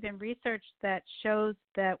actually been research that shows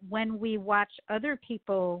that when we watch other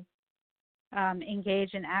people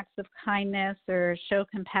engage in acts of kindness or show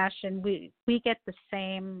compassion, we get the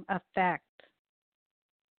same effect.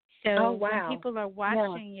 So when people are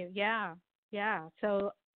watching you,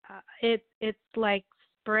 so it's like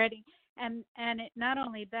spreading. And it, not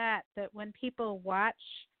only that when people watch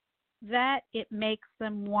that, it makes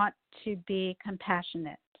them want to be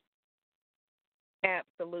compassionate.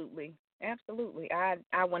 Absolutely. I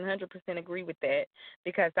 100% agree with that,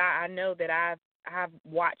 because I know that I've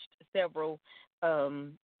watched several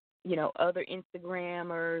you know, other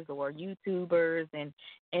Instagrammers or YouTubers,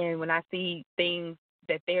 and when I see things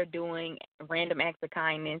that they're doing, random acts of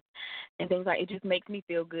kindness and things like, it just makes me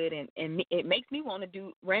feel good, and it makes me want to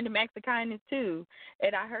do random acts of kindness too.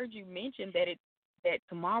 And I heard you mention that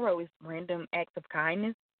tomorrow is Random Acts of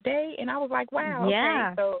Kindness Day, and I was like, wow,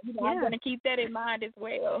 okay, so you know, I'm going to keep that in mind as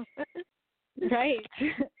well. Right.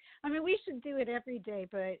 I mean, we should do it every day,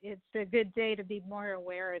 but it's a good day to be more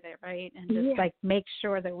aware of it, right? And just like make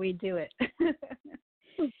sure that we do it.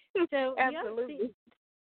 So absolutely.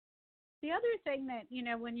 The other thing that, you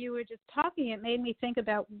know, when you were just talking, it made me think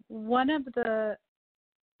about one of the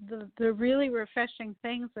really refreshing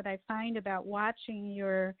things that I find about watching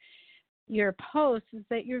your posts is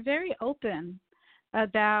that you're very open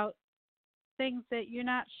about things that you're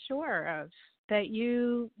not sure of, that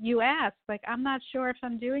you ask, like, I'm not sure if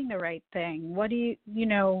I'm doing the right thing. What do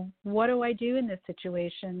I do in this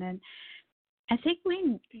situation? And I think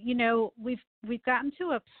we've gotten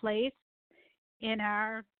to a place in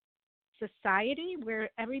our society where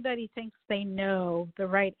everybody thinks they know the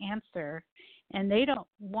right answer, and they don't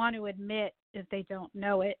want to admit that they don't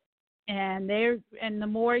know it. And the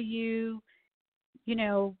more you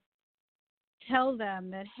tell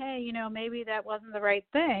them that, hey, you know, maybe that wasn't the right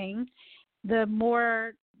thing, the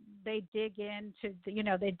more they dig into,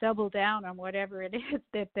 they double down on whatever it is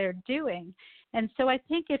that they're doing. And so I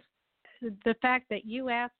think if the fact that you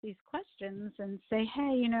ask these questions and say,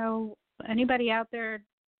 hey, you know, anybody out there,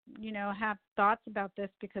 you know, have thoughts about this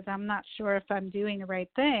because I'm not sure if I'm doing the right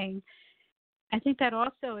thing, I think that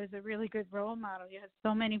also is a really good role model. You have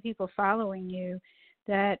so many people following you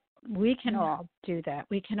that we can all do that.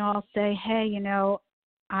 We can all say, hey, you know,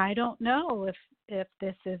 I don't know if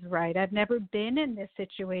this is right. I've never been in this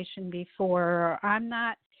situation before, or I'm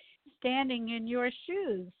not standing in your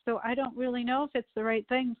shoes, so I don't really know if it's the right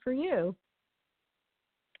thing for you.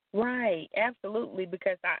 Right, absolutely,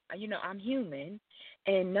 because I'm human,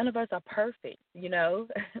 and none of us are perfect, you know,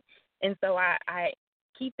 and so I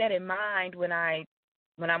keep that in mind when I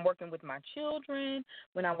when I'm working with my children,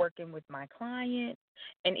 when I'm working with my clients,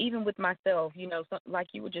 and even with myself, like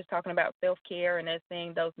you were just talking about self-care and us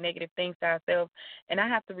saying those negative things to ourselves. And I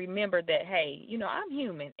have to remember that, hey, I'm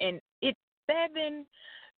human, and it's 7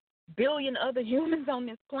 billion other humans on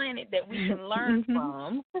this planet that we can learn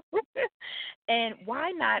from. And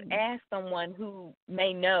why not ask someone who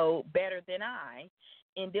may know better than I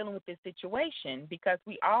in dealing with this situation? Because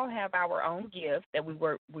we all have our own gifts that we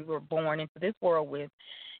were born into this world with,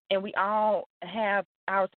 and we all have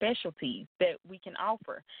our specialties that we can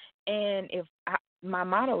offer. And my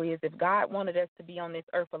motto is, if God wanted us to be on this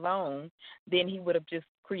earth alone, then he would have just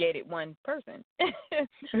created one person.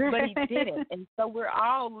 But he didn't. And so we're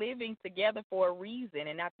all living together for a reason.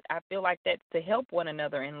 And I feel like that's to help one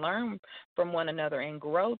another and learn from one another and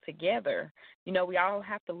grow together. We all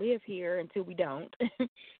have to live here until we don't.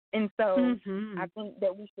 And so I think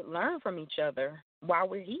that we should learn from each other while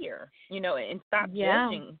we're here, and stop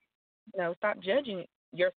judging. Stop judging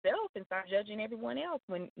yourself and stop judging everyone else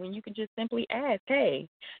when you can just simply ask, hey,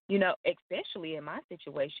 especially in my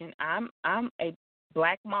situation, I'm a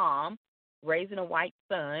Black mom raising a white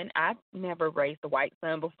son. I've never raised a white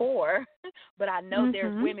son before, but I know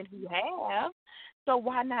there's women who have. So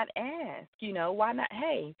why not ask? Why not,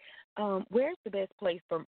 hey, where's the best place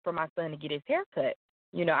for my son to get his hair cut?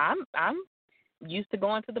 I'm used to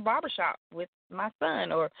going to the barbershop with my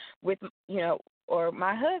son, or with, or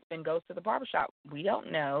my husband goes to the barbershop. We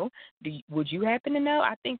don't know. Would you happen to know?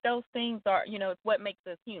 I think those things are, it's what makes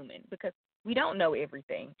us human, because we don't know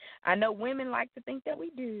everything. I know women like to think that we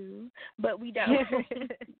do, but we don't.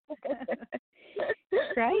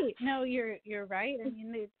 Right. No, you're right. I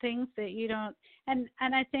mean, the things that you don't, and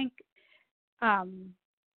I think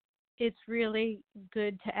it's really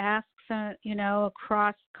good to ask,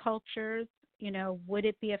 across cultures, would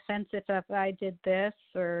it be offensive if I did this?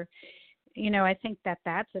 Or, I think that's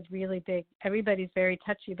a really big, everybody's very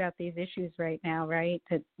touchy about these issues right now, right?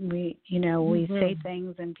 That we say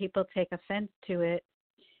things and people take offense to it.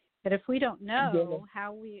 But if we don't know,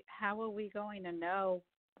 how are we going to know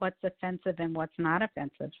what's offensive and what's not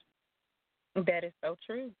offensive? That is so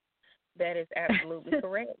true. That is absolutely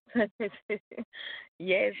correct.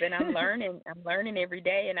 Yes, and I'm learning every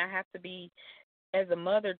day, and I have to be, as a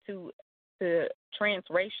mother to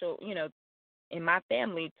transracial, in my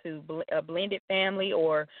family, to a blended family,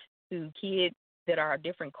 or to kids that are a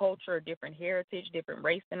different culture, different heritage, different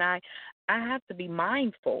race than I have to be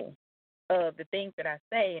mindful of the things that I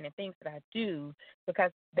say and the things that I do,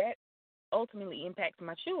 because that ultimately impacts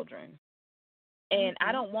my children. And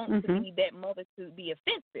I don't want to be that mother to be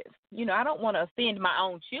offensive. I don't want to offend my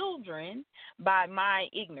own children by my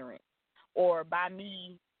ignorance, or by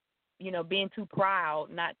me, being too proud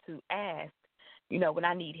not to ask, when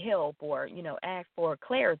I need help, or, ask for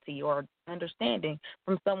clarity or understanding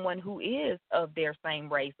from someone who is of their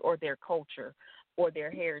same race or their culture or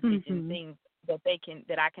their heritage, and things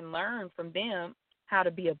that I can learn from them how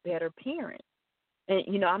to be a better parent.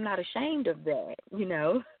 And, I'm not ashamed of that,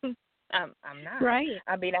 I'm not. Right.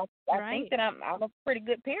 I mean, I think that I'm a pretty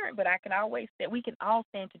good parent, but we can all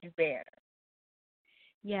stand to do better.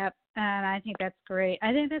 Yep, and I think that's great.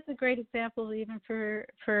 I think that's a great example even for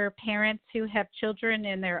parents who have children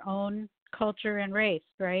in their own culture and race,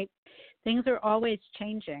 right? Things are always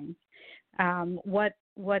changing.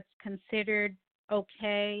 What's considered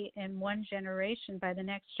okay in one generation, by the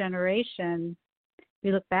next generation,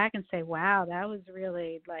 we look back and say, wow, that was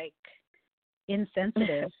really, like,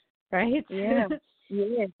 insensitive, right? Yeah,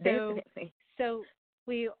 yeah, definitely. So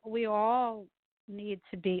we all need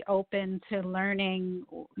to be open to learning,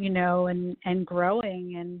 and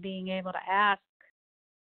growing, and being able to ask,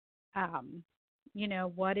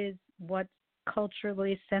 what's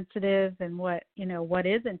culturally sensitive and what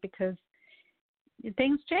isn't, because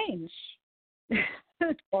things change.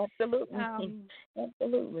 Absolutely.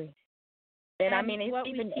 Absolutely. And I mean, it's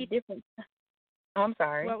even a different. Oh, I'm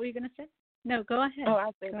sorry. What were you going to say? No, go ahead. Oh,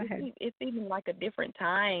 I said it's even like a different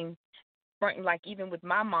time. Like, even with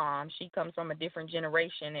my mom, she comes from a different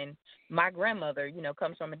generation, and my grandmother,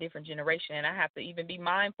 comes from a different generation, and I have to even be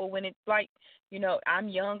mindful when it's like, I'm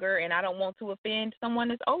younger and I don't want to offend someone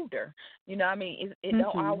that's older. I mean, it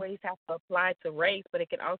don't always have to apply to race, but it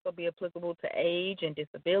can also be applicable to age and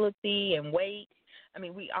disability and weight. I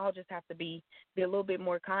mean, we all just have to be a little bit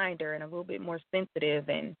more kinder and a little bit more sensitive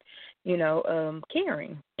and,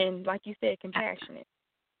 caring, and, like you said, compassionate.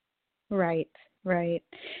 Right. Right.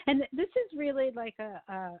 And this is really like a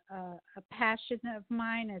passion of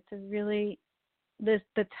mine. It's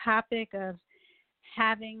the topic of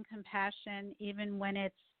having compassion, even when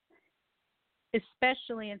it's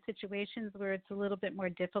especially in situations where it's a little bit more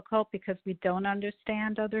difficult because we don't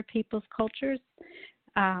understand other people's cultures.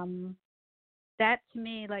 That to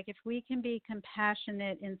me, like if we can be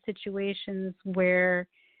compassionate in situations where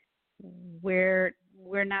we're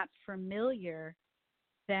not familiar,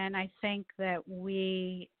 then I think that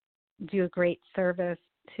we do a great service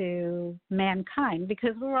to mankind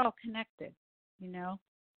because we're all connected,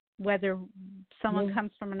 whether someone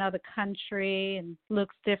comes from another country and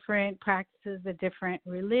looks different, practices a different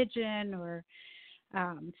religion, or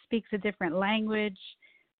speaks a different language.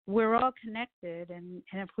 We're all connected, and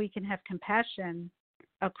if we can have compassion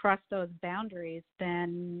across those boundaries,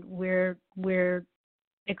 then we're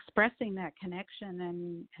expressing that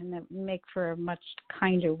connection and that make for a much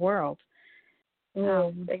kinder world.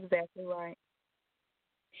 Exactly right.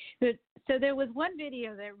 So there was one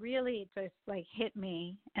video that really just like hit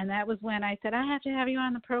me, and that was when I said I have to have you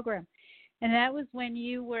on the program, and that was when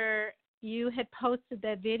you had posted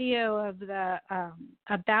that video of the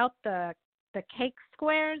about the cake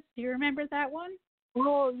squares. Do you remember that one?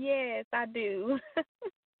 Oh yes, I do.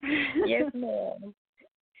 Yes, ma'am.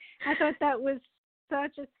 I thought that was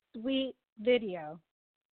such a sweet video.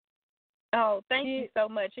 Oh, thank you so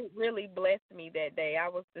much. It really blessed me that day. I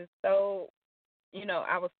was just so,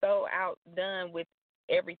 I was so outdone with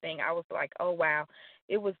everything. I was like, oh wow,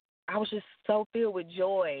 I was just so filled with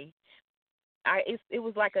joy. It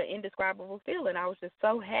was like an indescribable feeling. I was just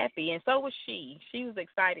so happy, and so was she. She was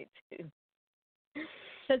excited too.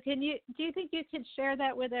 So do you think you could share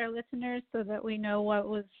that with our listeners so that we know what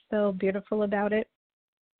was so beautiful about it?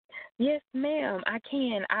 Yes, ma'am, I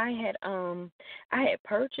can. I had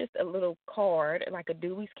purchased a little card, like a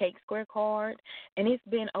Dewey's Cake Square card, and it's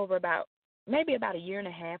been over maybe about a year and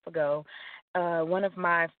a half ago. One of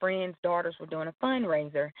my friend's daughters were doing a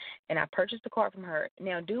fundraiser, and I purchased the card from her.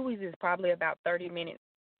 Now, Dewey's is probably about 20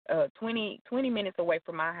 minutes away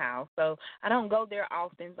from my house, so I don't go there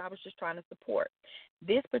often. So I was just trying to support.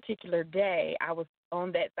 This particular day, I was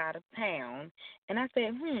on that side of town, and I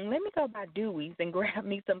said, let me go by Dewey's and grab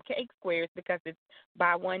me some cake squares because it's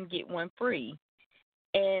buy one, get one free.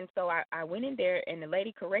 And so I went in there, and the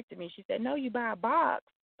lady corrected me. She said, no, you buy a box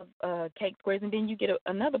of cake squares, and then you get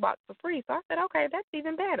another box for free. So I said, okay, that's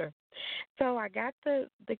even better. So I got the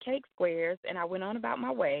cake squares, and I went on about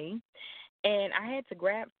my way. And I had to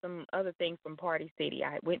grab some other things from Party City.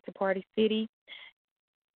 I went to Party City.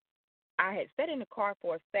 I had sat in the car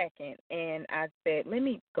for a second, and I said, let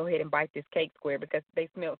me go ahead and bite this cake square because they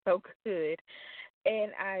smelled so good.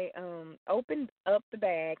 And I opened up the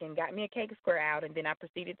bag and got me a cake square out, and then I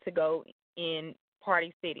proceeded to go in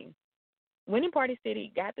Party City. Went in Party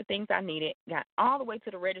City, got the things I needed, got all the way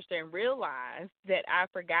to the register and realized that I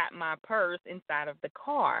forgot my purse inside of the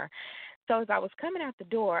car. So as I was coming out the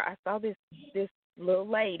door, I saw this little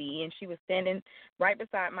lady, and she was standing right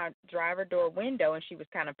beside my driver door window, and she was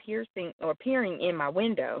kind of peering in my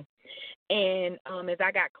window. And as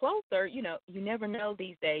I got closer, you never know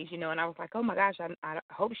these days, and I was like, oh my gosh, I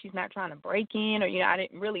hope she's not trying to break in, or, I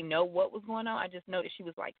didn't really know what was going on. I just noticed she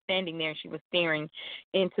was like standing there, and she was staring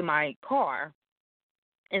into my car.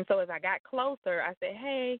 And so as I got closer, I said,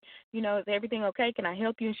 hey, is everything okay? Can I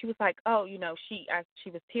help you? And she was like, oh, she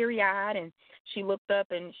was teary-eyed, and she looked up,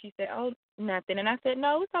 and she said, oh, nothing. And I said,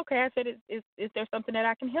 no, it's okay. I said, is there something that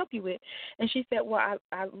I can help you with? And she said, well,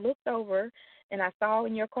 I looked over, and I saw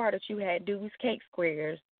in your car that you had Dewey's Cake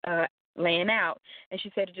Squares laying out. And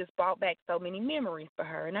she said it just brought back so many memories for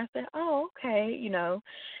her. And I said, oh, okay,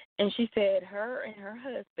 And she said her and her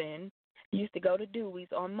husband used to go to Dewey's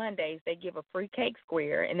on Mondays. They give a free cake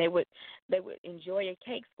square, and they would enjoy a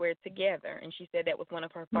cake square together. And she said that was one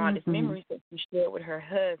of her fondest memories that she shared with her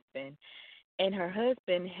husband. And her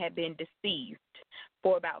husband had been deceased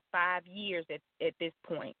for about 5 years at this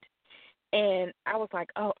point. And I was like,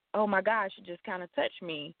 oh my gosh, it just kind of touched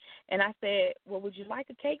me. And I said, well, would you like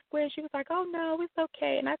a cake square? She was like, oh, no, it's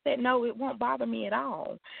okay. And I said, no, it won't bother me at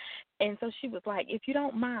all. And so she was like, if you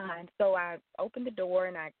don't mind. So I opened the door,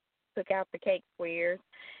 and I took out the cake squares,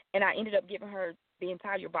 and I ended up giving her the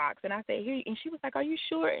entire box. And I said, here, and she was like, are you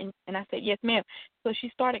sure? And I said, yes, ma'am. So she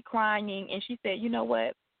started crying, and she said, you know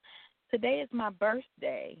what? Today is my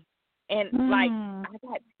birthday. And, I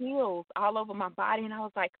got chills all over my body, and I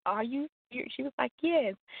was like, are you serious? She was like,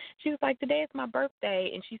 yes. She was like, today is my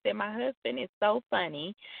birthday. And she said, my husband is so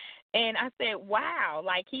funny. And I said, wow,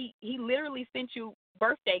 like he literally sent you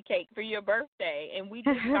birthday cake for your birthday. And we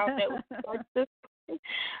just thought that was like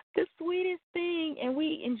the sweetest thing. And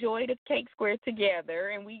we enjoyed a cake square together,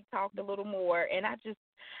 and we talked a little more. And I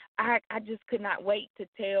just could not wait to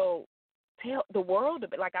tell the world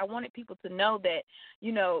of it. Like, I wanted people to know that,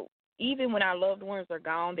 even when our loved ones are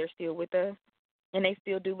gone, they're still with us. and they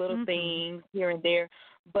still do little things here and there,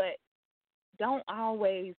 but don't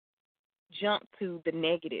always jump to the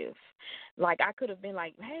negative. Like, I could have been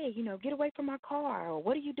like, hey, get away from my car, or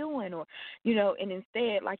what are you doing? Or, and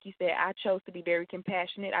instead, like you said, I chose to be very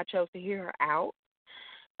compassionate. I chose to hear her out.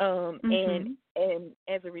 And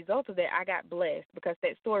as a result of that, I got blessed, because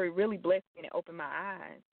that story really blessed me and it opened my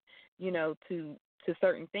eyes, to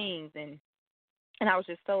certain things. And I was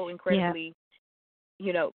just so incredibly,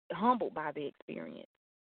 humbled by the experience.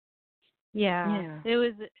 Yeah. It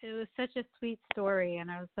was such a sweet story, and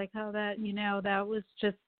I was like, oh, that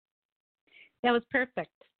was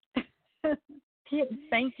perfect. Yeah,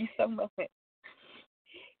 thank you so much.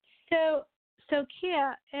 So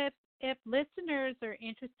Keia, if listeners are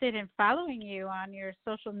interested in following you on your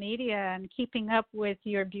social media and keeping up with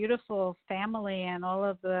your beautiful family and all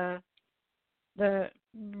of the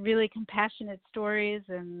really compassionate stories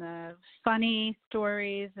and the funny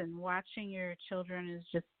stories, and watching your children is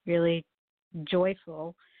just really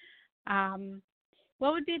joyful,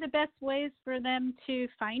 what would be the best ways for them to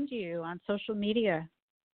find you on social media?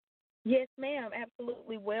 Yes, ma'am,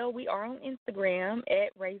 absolutely. Well, we are on Instagram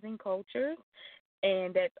at Raising Cultures,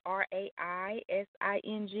 and that's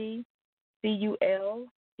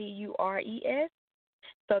RaisingCultures.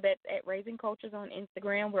 So that's at Raising Cultures on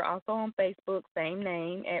Instagram. We're also on Facebook, same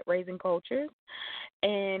name, at Raising Cultures.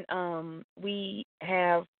 And we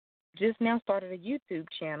have just now started a YouTube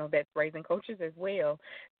channel that's Raising Cultures as well.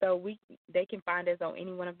 So they can find us on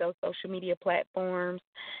any one of those social media platforms.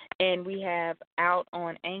 And we have out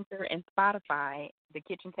on Anchor and Spotify the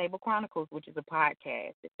Kitchen Table Chronicles, which is a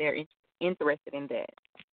podcast, if they're interested in that.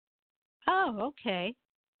 Oh, okay.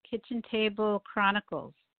 Kitchen Table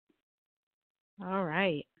Chronicles. All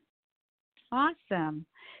right. Awesome.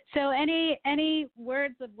 So any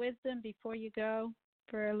words of wisdom before you go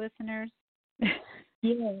for our listeners?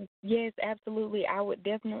 Yes, absolutely. I would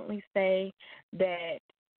definitely say that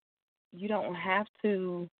you don't have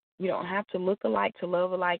to look alike to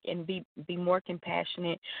love alike, and be more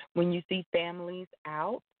compassionate when you see families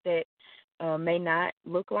out that may not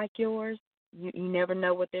look like yours. You never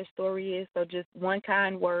know what their story is, so just one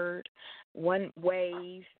kind word, one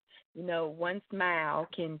wave, one smile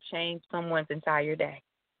can change someone's entire day.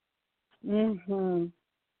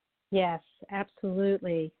 Yes,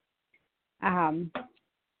 absolutely. And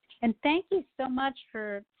thank you so much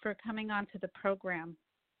for coming on to the program.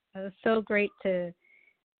 It was so great to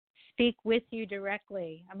speak with you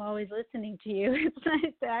directly. I'm always listening to you. It's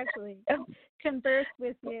nice to actually converse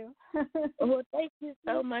with you. Well, thank you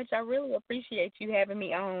so much. I really appreciate you having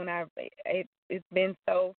me on. It's been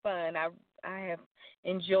so fun. I have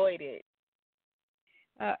enjoyed it.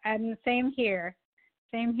 And same here.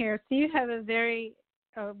 Same here. So you have a very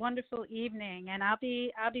wonderful evening, and I'll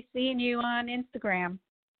be seeing you on Instagram.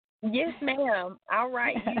 Yes, ma'am. All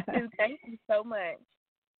right. You too. Thank you so much.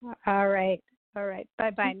 All right.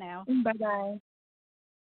 Bye-bye now. Bye-bye.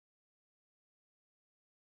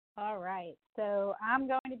 All right. So I'm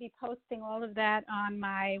going to be posting all of that on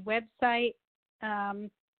my website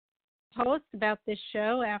post about this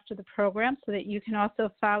show after the program, so that you can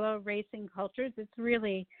also follow Raising Cultures. It's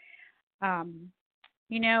really, I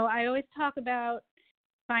always talk about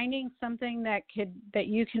finding something that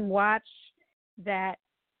you can watch that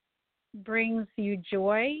brings you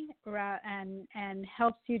joy and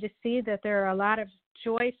helps you to see that there are a lot of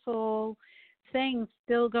joyful things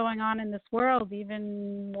still going on in this world,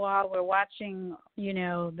 even while we're watching,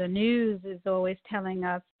 the news is always telling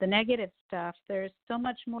us the negative stuff. There's so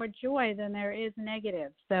much more joy than there is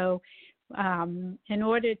negative. So in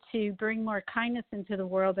order to bring more kindness into the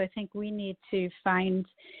world, I think we need to find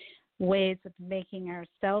ways of making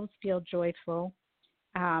ourselves feel joyful.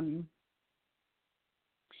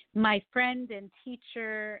 My friend and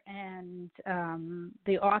teacher and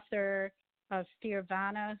the author of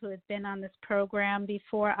Fearvana, who has been on this program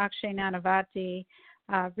before, Akshay Nanavati,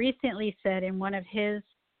 recently said in one of his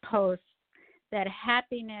posts that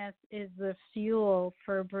happiness is the fuel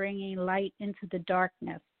for bringing light into the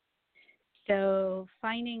darkness. So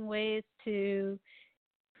finding ways to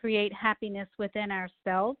create happiness within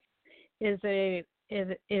ourselves is a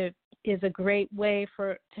great way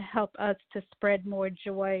to help us to spread more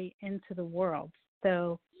joy into the world.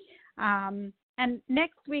 So, and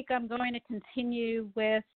next week I'm going to continue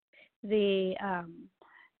with the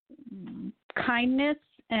kindness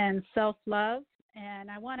and self-love, and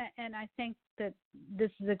I think that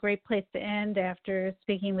this is a great place to end after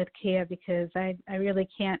speaking with Keia, because I really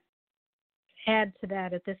can't add to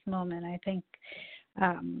that at this moment. I think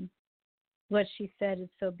what she said is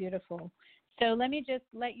so beautiful. So let me just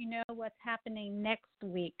let you know what's happening next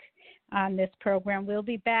week on this program. We'll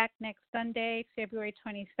be back next Sunday, February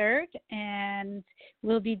 23rd, and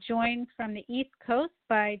we'll be joined from the East Coast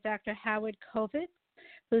by Dr. Howard Kovitz,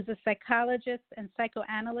 who's a psychologist and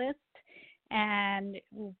psychoanalyst. And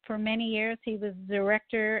for many years, he was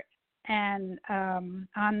director and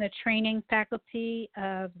on the training faculty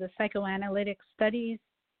of the Psychoanalytic Studies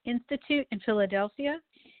Institute in Philadelphia.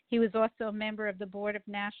 He was also a member of the board of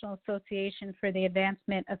National Association for the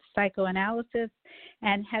Advancement of Psychoanalysis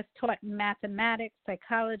and has taught mathematics,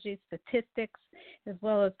 psychology, statistics, as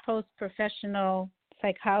well as post-professional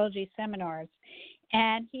psychology seminars.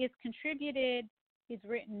 And he has contributed, he's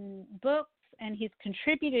written books, and he's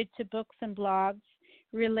contributed to books and blogs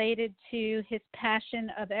related to his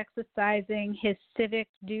passion of exercising his civic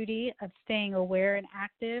duty of staying aware and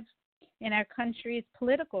active in our country's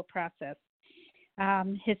political process.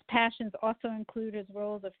 His passions also include his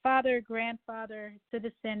roles of father, grandfather,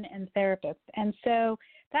 citizen, and therapist. And so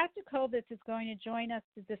Dr. Kovitz is going to join us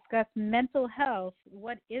to discuss mental health.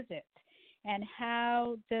 What is it? And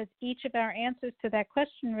how does each of our answers to that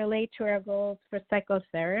question relate to our goals for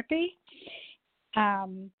psychotherapy?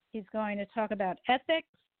 He's going to talk about ethics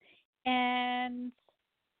and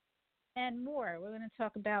more. We're going to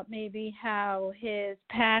talk about maybe how his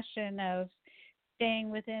passion of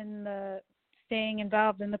staying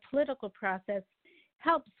involved in the political process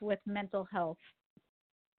helps with mental health.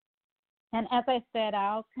 And as I said,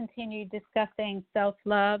 I'll continue discussing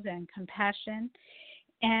self-love and compassion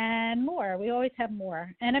and more. We always have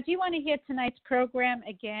more. And if you want to hear tonight's program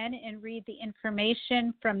again and read the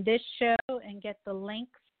information from this show and get the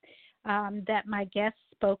links that my guests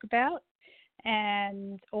spoke about,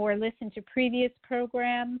 or listen to previous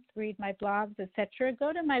programs, read my blogs, etc.,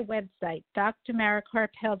 go to my website,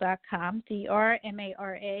 drmarakarpel.com,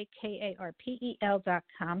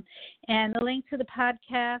 drmarakarpel.com, and the link to the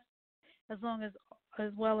podcast, as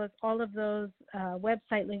well as all of those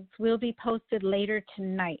website links, will be posted later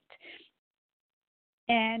tonight.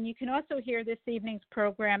 And you can also hear this evening's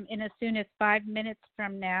program in as soon as 5 minutes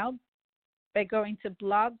from now by going to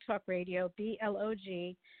Blog Talk Radio,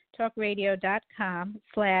 BLOG,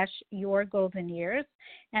 talkradio.com/yourgoldenyears,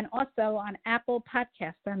 and also on Apple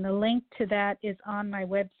Podcasts. And the link to that is on my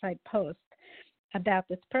website post about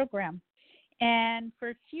this program. And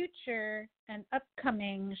for future and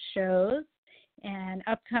upcoming shows and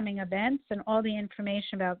upcoming events and all the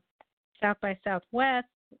information about South by Southwest,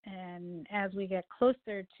 and as we get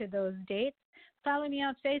closer to those dates, follow me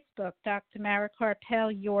on Facebook, Dr. Mara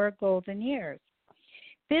Karpel, Your Golden Years.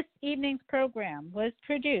 This evening's program was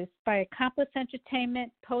produced by Accomplice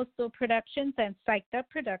Entertainment, Postal Productions, and Psyched Up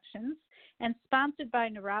Productions, and sponsored by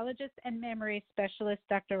neurologist and memory specialist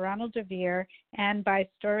Dr. Ronald DeVere and by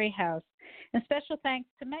Storyhouse. And special thanks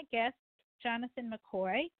to my guests, Jonathan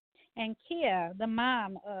McCoy and Keia, the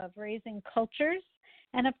mom of Raising Cultures.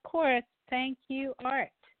 And, of course, thank you, Art.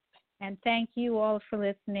 And thank you all for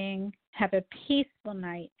listening. Have a peaceful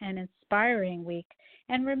night and inspiring week.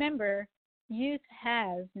 And remember, youth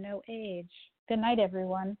has no age. Good night,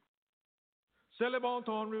 everyone. C'est le bon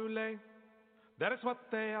temps roulé. That is what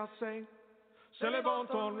they all say. C'est le bon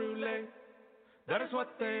temps roulé. That is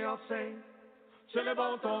what they all say. C'est le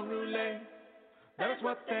bon temps roulé. That is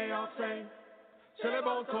what they all say. C'est le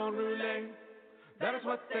bon temps roulé. That is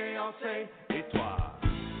what they all say. Et toi?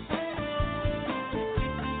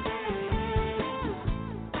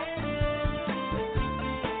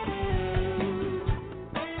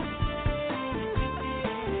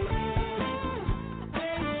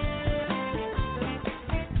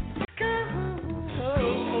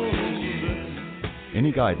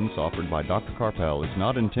 Any guidance offered by Dr. Karpel is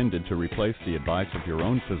not intended to replace the advice of your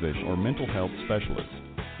own physician or mental health specialist.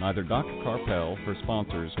 Neither Dr. Karpel, her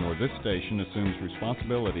sponsors, nor this station assumes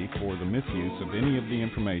responsibility for the misuse of any of the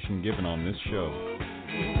information given on this show.